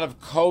be a lot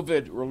of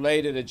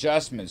COVID-related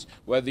adjustments,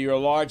 whether you're a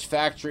large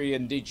factory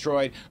in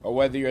Detroit or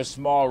whether you're a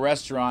small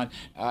restaurant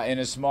in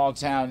a small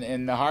town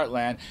in the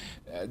heartland.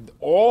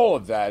 All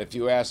of that, if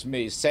you ask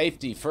me,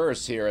 safety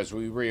first here as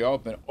we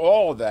reopen,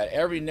 all of that,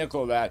 every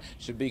nickel of that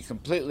should be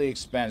completely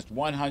expensed,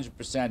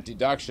 100%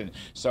 deduction,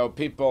 so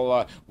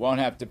people won't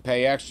have to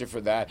pay extra for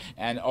that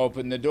and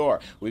open the door.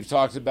 We've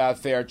talked about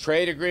fair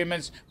trade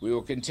agreements. We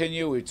will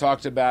continue. We've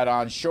talked about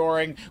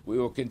onshoring. We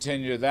will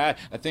continue that.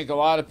 I think a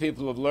lot of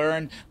people have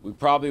learned we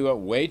probably went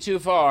way too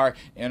far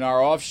in our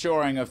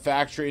offshoring of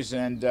factories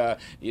and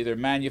either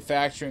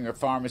manufacturing or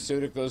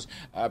pharmaceuticals.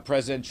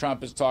 President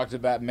Trump has talked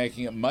about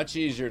making it much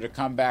easier to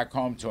come back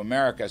home to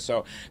America.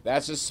 So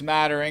that's a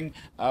smattering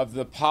of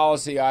the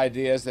policy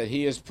ideas that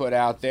he has put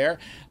out there.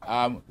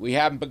 We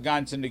haven't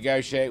begun to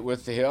negotiate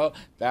with the Hill.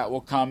 That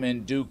will come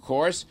in due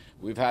course.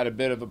 We've had a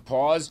bit of a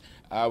pause.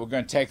 We're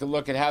going to take a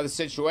look at how the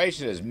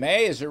situation is.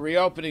 May is a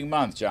reopening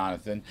month,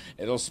 Jonathan.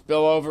 It'll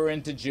spill over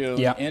into June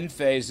in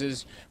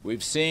phases.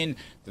 We've seen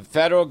the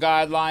federal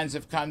guidelines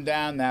have come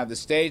down. Now the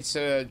states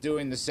are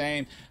doing the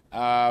same.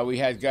 We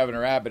had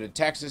Governor Abbott of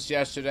Texas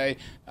yesterday.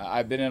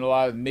 I've been in a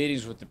lot of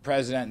meetings with the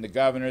president and the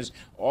governors.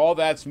 All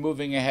that's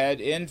moving ahead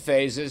in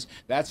phases.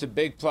 That's a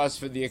big plus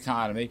for the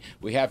economy.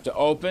 We have to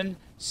open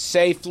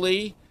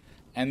safely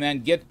and then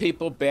get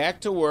people back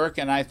to work,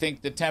 and I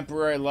think the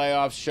temporary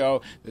layoffs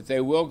show that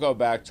they will go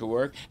back to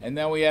work. And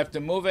then we have to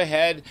move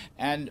ahead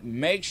and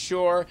make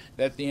sure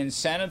that the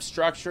incentive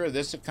structure of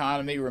this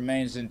economy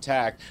remains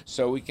intact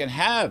so we can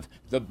have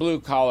the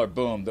blue-collar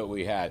boom that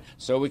we had,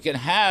 so we can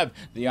have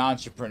the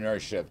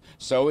entrepreneurship,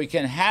 so we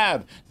can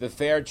have the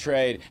fair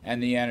trade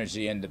and the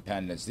energy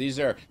independence. These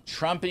are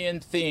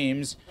Trumpian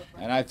themes,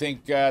 and I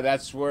think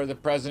that's where the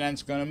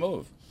president's going to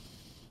move.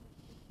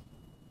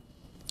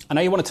 I know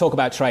you want to talk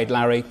about trade,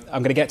 Larry.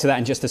 I'm going to get to that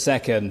in just a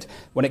second.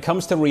 When it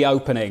comes to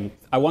reopening,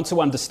 I want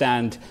to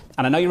understand,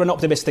 and I know you're an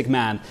optimistic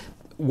man,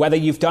 whether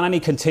you've done any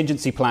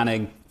contingency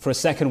planning for a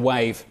second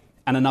wave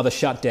and another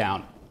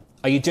shutdown.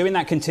 Are you doing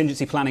that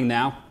contingency planning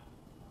now?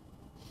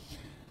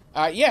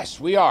 Yes,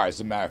 we are,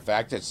 as a matter of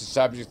fact. It's a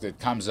subject that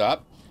comes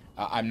up.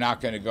 I'm not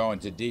going to go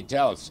into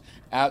detail. It's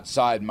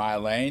outside my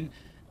lane.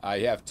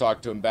 You have to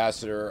talk to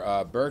Ambassador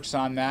Birx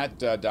on that,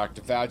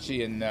 Dr.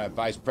 Fauci and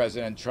Vice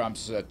President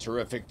Trump's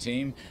terrific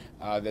team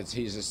that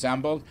he's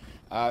assembled.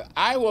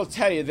 I will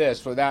tell you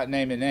this without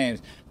naming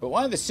names, but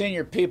one of the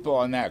senior people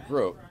on that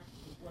group,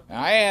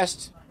 I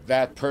asked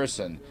that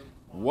person,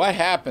 what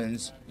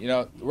happens,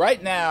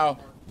 right now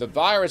the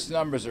virus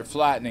numbers are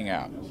flattening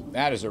out.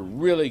 That is a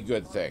really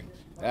good thing.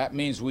 That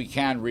means we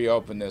can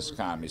reopen this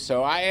economy.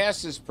 So I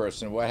asked this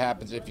person what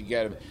happens if you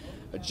get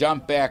a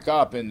jump back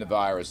up in the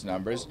virus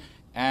numbers.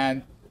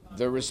 And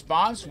the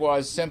response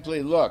was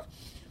simply, look,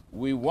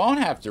 we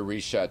won't have to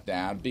re-shut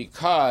down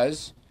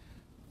because,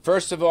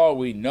 first of all,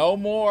 we know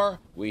more,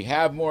 we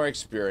have more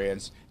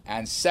experience,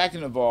 and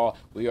second of all,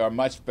 we are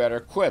much better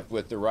equipped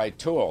with the right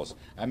tools.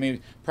 I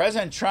mean,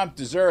 President Trump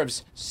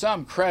deserves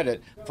some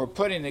credit for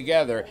putting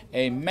together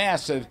a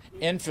massive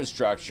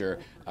infrastructure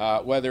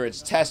whether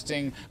it's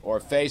testing or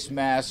face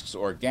masks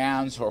or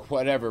gowns or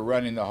whatever,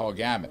 running the whole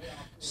gamut.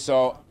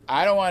 So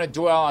I don't want to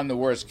dwell on the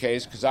worst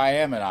case because I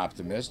am an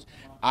optimist.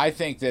 I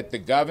think that the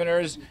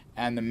governors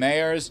and the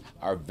mayors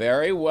are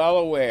very well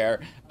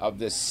aware of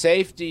the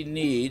safety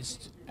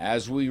needs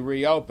as we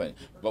reopen.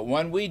 But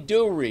when we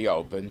do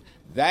reopen,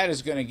 that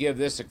is going to give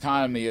this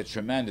economy a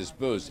tremendous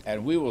boost.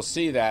 And we will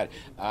see that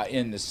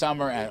in the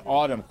summer and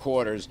autumn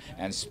quarters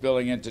and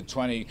spilling into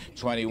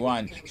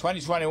 2021.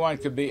 2021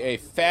 could be a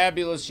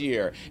fabulous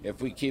year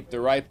if we keep the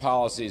right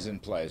policies in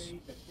place.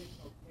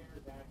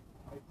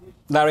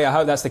 Larry, I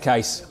hope that's the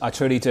case. I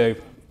truly do.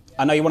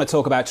 I know you want to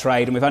talk about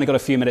trade, and we've only got a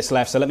few minutes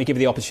left, so let me give you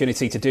the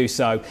opportunity to do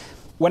so.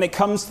 When it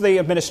comes to the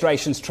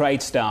administration's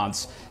trade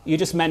stance, you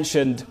just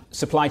mentioned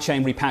supply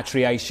chain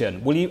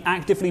repatriation. Will you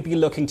actively be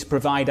looking to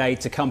provide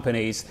aid to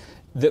companies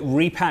that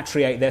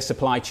repatriate their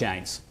supply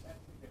chains?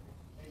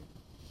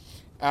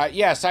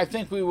 Yes, I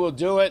think we will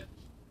do it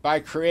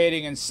by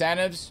creating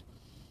incentives.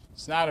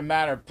 It's not a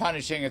matter of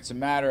punishing, it's a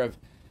matter of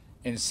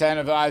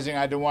incentivizing.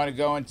 I don't want to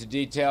go into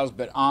details,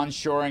 but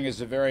onshoring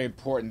is a very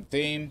important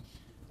theme.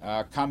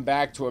 Come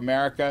back to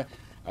America.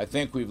 I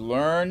think we've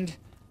learned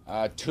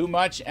too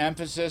much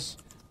emphasis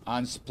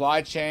on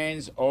supply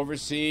chains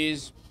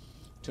overseas.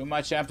 Too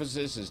much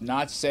emphasis is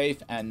not safe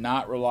and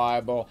not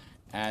reliable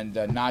and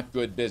not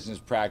good business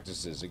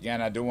practices.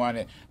 Again, I don't want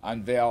to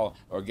unveil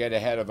or get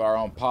ahead of our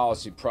own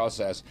policy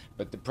process,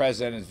 but the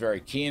president is very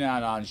keen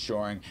on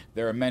onshoring.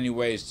 There are many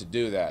ways to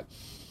do that.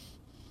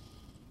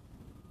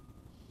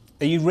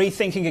 Are you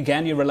rethinking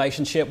again your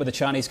relationship with the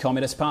Chinese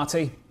Communist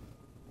Party?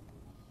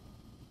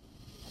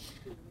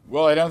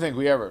 Well, I don't think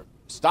we ever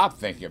stopped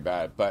thinking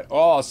about it, but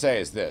all I'll say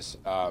is this.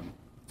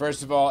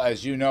 First of all,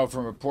 as you know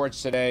from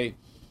reports today,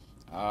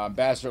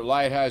 Ambassador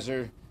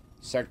Lighthizer,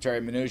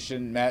 Secretary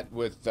Mnuchin met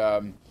with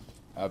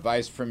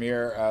Vice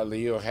Premier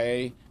Liu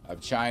He of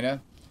China.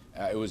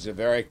 It was a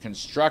very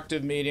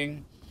constructive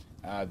meeting.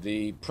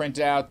 The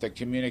printout, the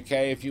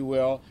communique, if you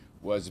will,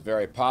 was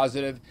very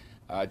positive.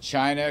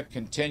 China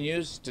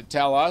continues to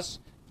tell us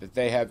that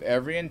they have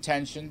every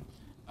intention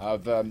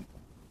of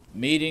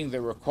meeting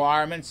the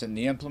requirements and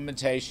the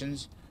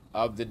implementations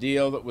of the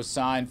deal that was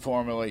signed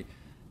formally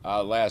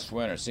last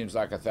winter. Seems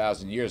like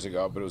 1,000 years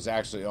ago, but it was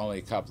actually only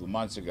a couple of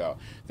months ago.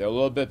 They're a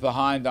little bit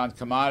behind on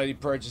commodity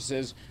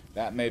purchases.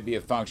 That may be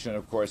a function,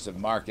 of course, of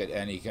market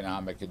and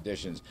economic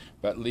conditions.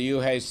 But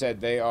Liu He said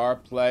they are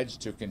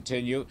pledged to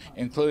continue,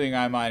 including,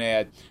 I might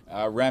add,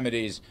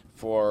 remedies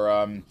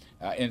for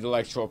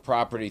intellectual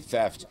property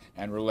theft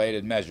and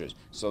related measures.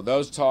 So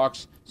those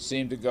talks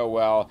seem to go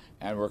well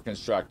and were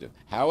constructive.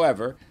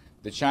 However,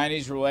 the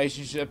Chinese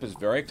relationship is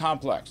very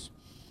complex.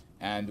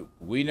 And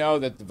we know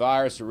that the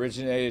virus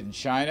originated in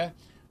China.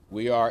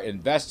 We are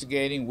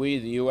investigating, we,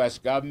 the U.S.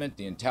 government,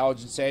 the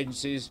intelligence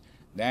agencies,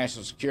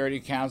 National Security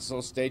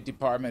Council, State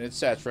Department,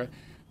 etc.,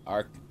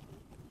 are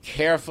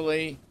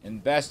carefully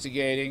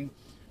investigating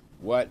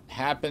what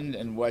happened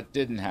and what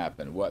didn't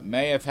happen, what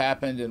may have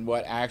happened and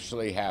what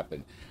actually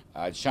happened.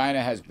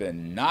 China has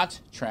been not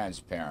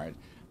transparent.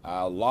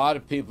 A lot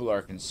of people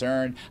are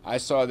concerned. I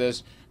saw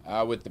this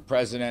with the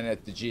president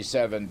at the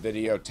G7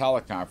 video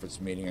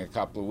teleconference meeting a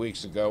couple of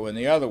weeks ago, and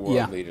the other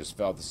world leaders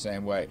felt the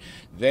same way.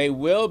 They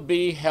will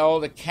be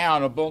held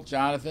accountable,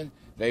 Jonathan.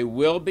 They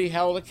will be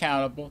held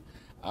accountable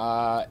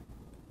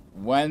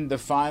when the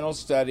final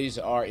studies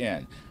are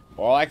in.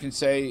 All I can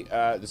say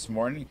this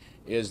morning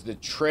is the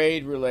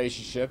trade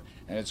relationship,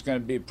 and it's going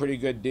to be a pretty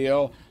good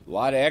deal. A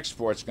lot of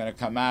exports going to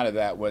come out of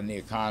that when the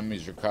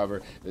economies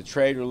recover. The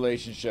trade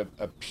relationship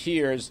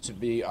appears to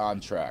be on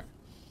track.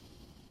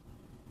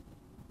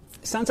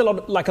 It sounds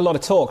like a lot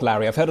of talk,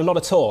 Larry. I've heard a lot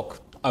of talk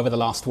over the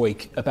last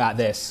week about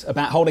this,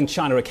 about holding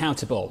China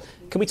accountable.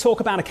 Can we talk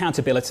about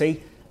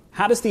accountability?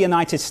 How does the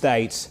United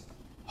States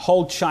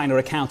hold China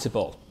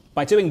accountable?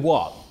 By doing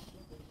what?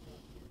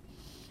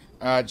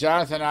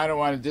 Jonathan, I don't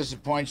want to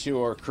disappoint you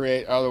or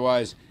create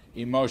otherwise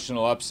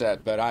emotional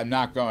upset, but I'm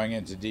not going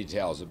into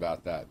details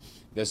about that.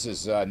 This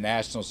is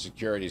national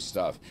security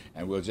stuff,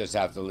 and we'll just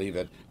have to leave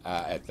it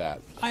at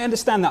that. I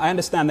understand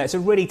that. It's a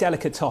really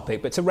delicate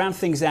topic, but to round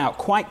things out,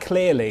 quite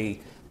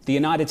clearly, the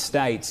United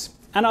States,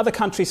 and other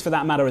countries for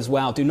that matter as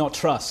well, do not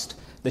trust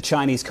the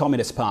Chinese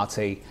Communist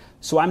Party.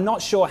 So I'm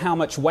not sure how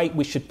much weight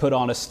we should put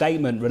on a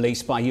statement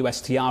released by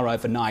USTR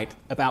overnight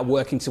about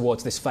working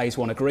towards this Phase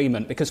 1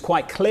 agreement, because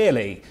quite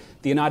clearly,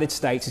 the United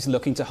States is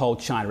looking to hold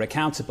China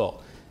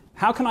accountable.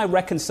 How can I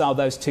reconcile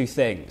those two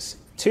things?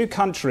 Two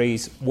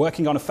countries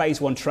working on a Phase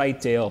 1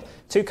 trade deal,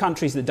 two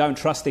countries that don't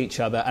trust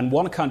each other, and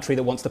one country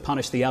that wants to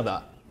punish the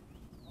other.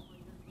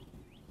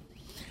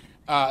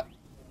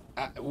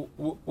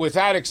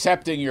 Without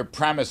accepting your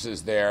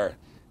premises there,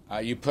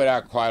 you put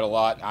out quite a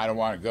lot. I don't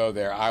want to go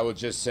there. I will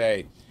just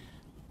say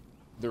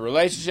the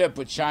relationship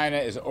with China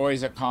is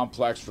always a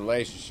complex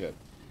relationship.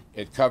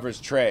 It covers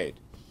trade.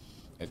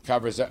 It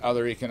covers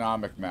other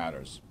economic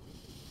matters.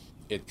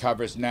 It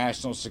covers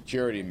national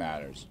security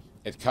matters.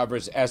 It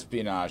covers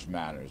espionage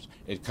matters.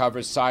 It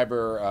covers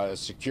cyber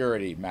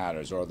security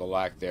matters or the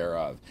lack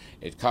thereof.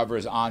 It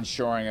covers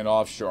onshoring and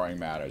offshoring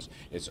matters.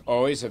 It's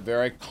always a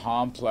very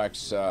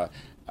complex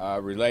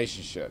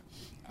relationship.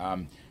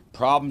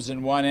 Problems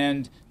in one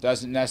end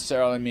doesn't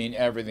necessarily mean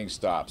everything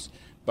stops.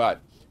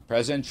 But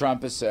President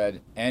Trump has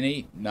said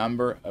any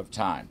number of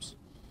times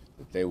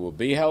that they will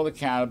be held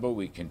accountable.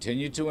 We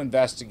continue to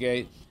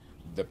investigate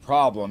the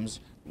problems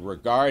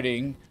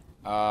regarding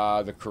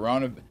the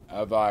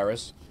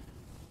coronavirus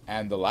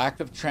and the lack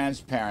of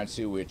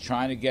transparency. We're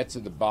trying to get to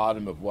the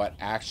bottom of what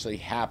actually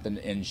happened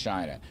in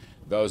China.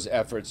 Those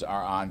efforts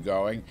are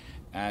ongoing,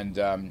 and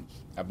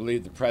I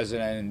believe the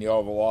president in the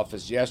Oval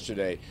Office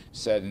yesterday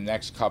said in the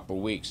next couple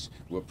of weeks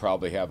we'll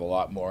probably have a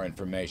lot more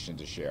information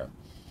to share.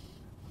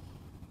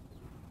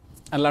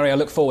 And Larry, I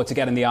look forward to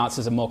getting the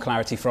answers and more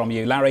clarity from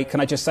you. Larry, can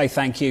I just say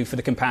thank you for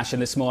the compassion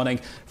this morning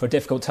for a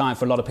difficult time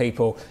for a lot of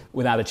people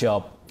without a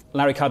job.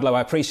 Larry Kudlow,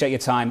 I appreciate your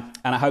time,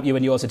 and I hope you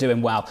and yours are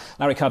doing well.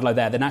 Larry Kudlow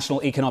there, the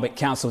National Economic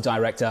Council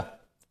Director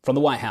from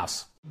the White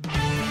House.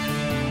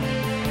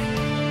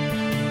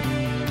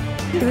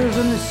 It is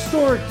an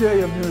historic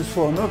day of news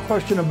flow, no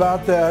question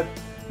about that.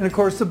 And of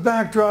course, the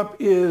backdrop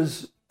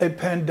is a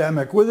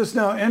pandemic. With us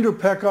now, Andrew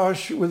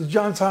Pekosh with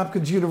Johns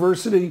Hopkins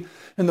University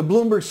and the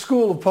Bloomberg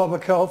School of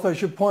Public Health. I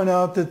should point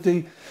out that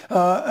the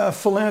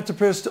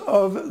philanthropist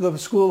of the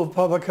School of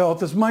Public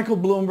Health is Michael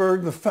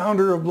Bloomberg, the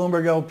founder of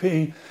Bloomberg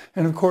LP,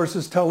 and of course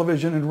his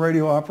television and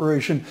radio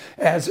operation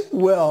as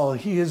well.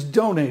 He has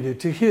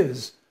donated to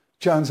his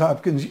Johns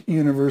Hopkins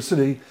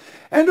University.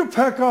 Andrew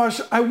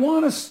Pekosh, I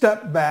want to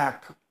step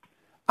back.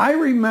 I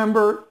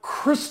remember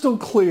crystal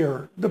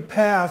clear the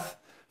path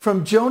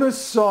from Jonas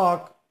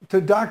Salk to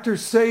Dr.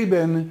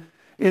 Sabin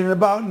in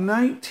about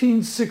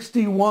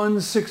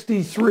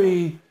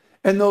 1961-63,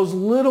 and those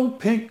little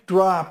pink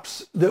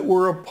drops that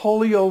were a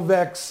polio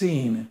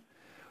vaccine.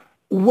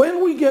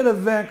 When we get a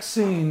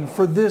vaccine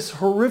for this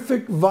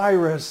horrific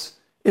virus,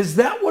 is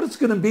that what it's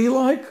going to be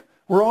like?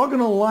 We're all going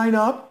to line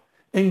up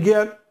and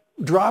get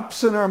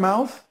drops in our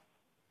mouth?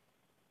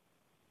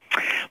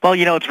 Well,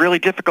 you know, it's really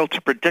difficult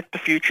to predict the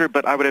future,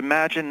 but I would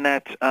imagine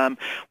that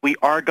we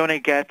are going to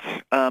get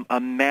a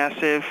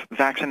massive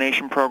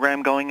vaccination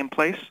program going in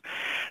place.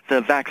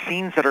 The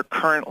vaccines that are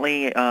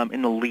currently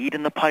in the lead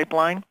in the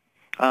pipeline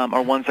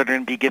are ones that are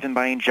going to be given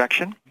by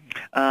injection.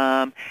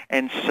 So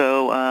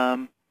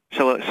I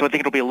think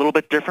it'll be a little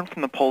bit different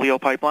from the polio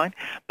pipeline,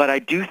 but I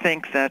do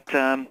think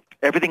that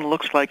everything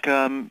looks like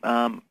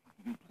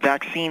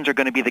vaccines are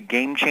going to be the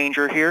game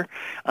changer here,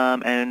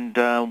 and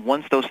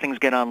once those things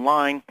get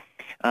online,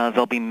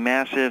 there'll be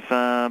massive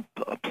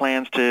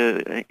plans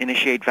to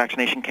initiate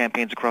vaccination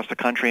campaigns across the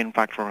country and, in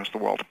fact, across the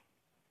world.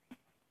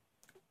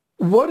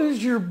 What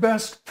is your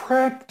best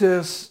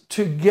practice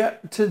to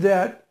get to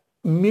that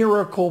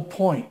miracle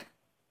point?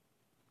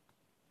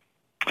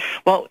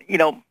 Well, you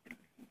know,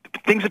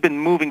 things have been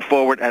moving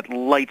forward at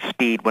light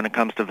speed when it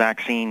comes to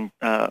vaccine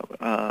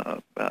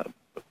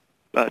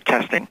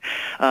testing.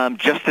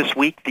 Just this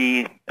week,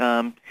 the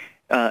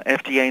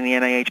FDA and the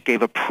NIH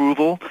gave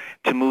approval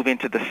to move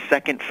into the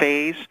second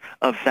phase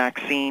of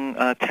vaccine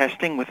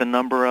testing with a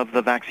number of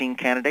the vaccine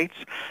candidates.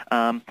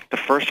 The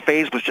first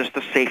phase was just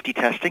the safety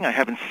testing. I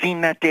haven't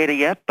seen that data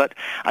yet, but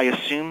I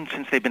assume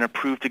since they've been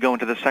approved to go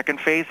into the second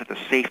phase that the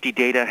safety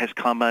data has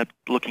come up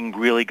looking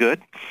really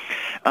good.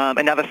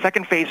 And now the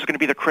second phase is going to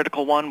be the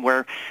critical one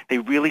where they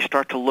really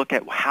start to look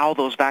at how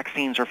those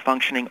vaccines are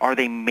functioning. Are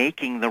they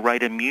making the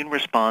right immune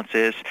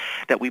responses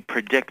that we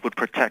predict would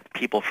protect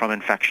people from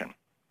infection?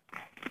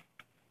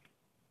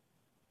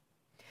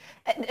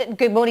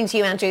 Good morning to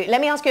you, Andrew.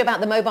 Let me ask you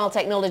about the mobile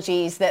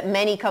technologies that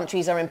many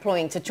countries are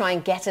employing to try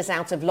and get us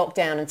out of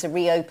lockdown and to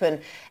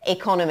reopen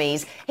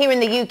economies. Here in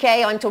the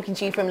UK, I'm talking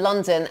to you from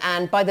London,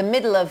 and by the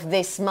middle of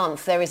this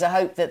month, there is a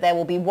hope that there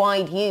will be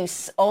wide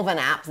use of an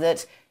app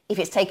that, if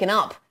it's taken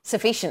up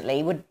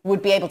sufficiently,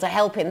 would be able to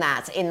help in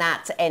that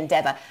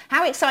endeavour.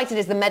 How excited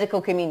is the medical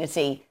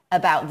community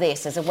about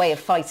this as a way of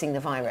fighting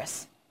the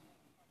virus?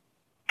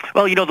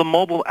 Well, you know, the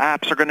mobile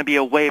apps are going to be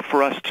a way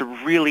for us to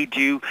really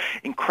do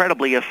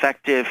incredibly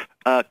effective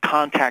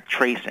contact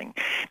tracing,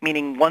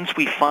 meaning once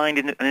we find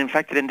an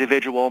infected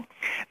individual,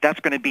 that's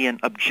going to be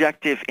an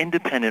objective,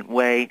 independent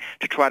way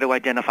to try to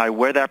identify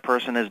where that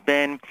person has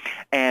been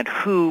and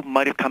who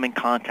might have come in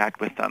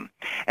contact with them.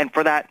 And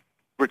for that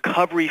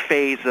recovery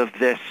phase of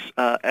this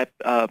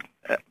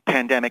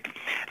pandemic,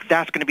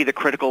 that's going to be the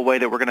critical way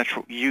that we're going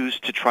to use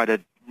to try to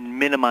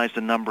minimize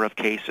the number of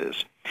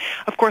cases.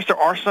 Of course, there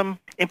are some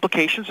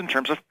implications in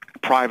terms of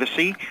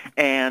privacy,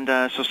 and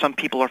so some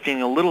people are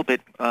feeling a little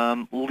bit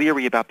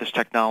leery about this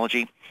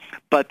technology.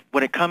 But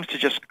when it comes to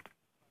just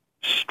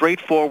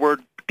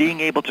straightforward being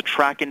able to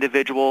track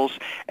individuals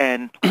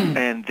and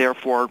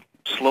therefore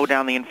slow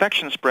down the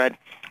infection spread,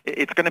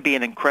 it's going to be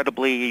an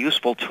incredibly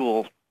useful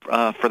tool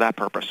for that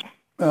purpose.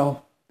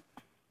 Well,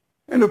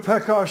 Andrew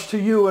Pekosh, to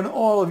you and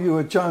all of you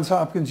at Johns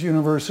Hopkins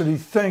University,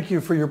 thank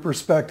you for your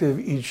perspective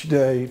each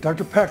day.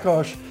 Dr.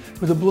 Pekosh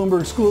with the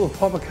Bloomberg School of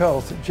Public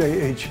Health at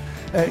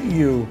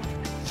JHU.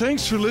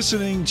 Thanks for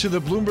listening to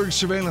the Bloomberg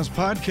Surveillance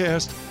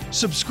Podcast.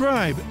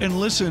 Subscribe and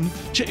listen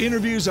to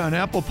interviews on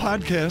Apple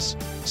Podcasts,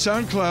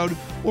 SoundCloud,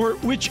 or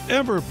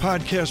whichever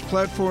podcast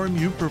platform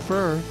you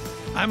prefer.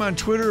 I'm on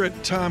Twitter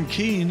at Tom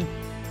Keene.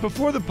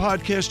 Before the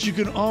podcast, you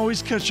can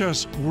always catch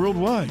us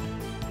worldwide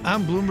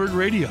on Bloomberg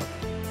Radio.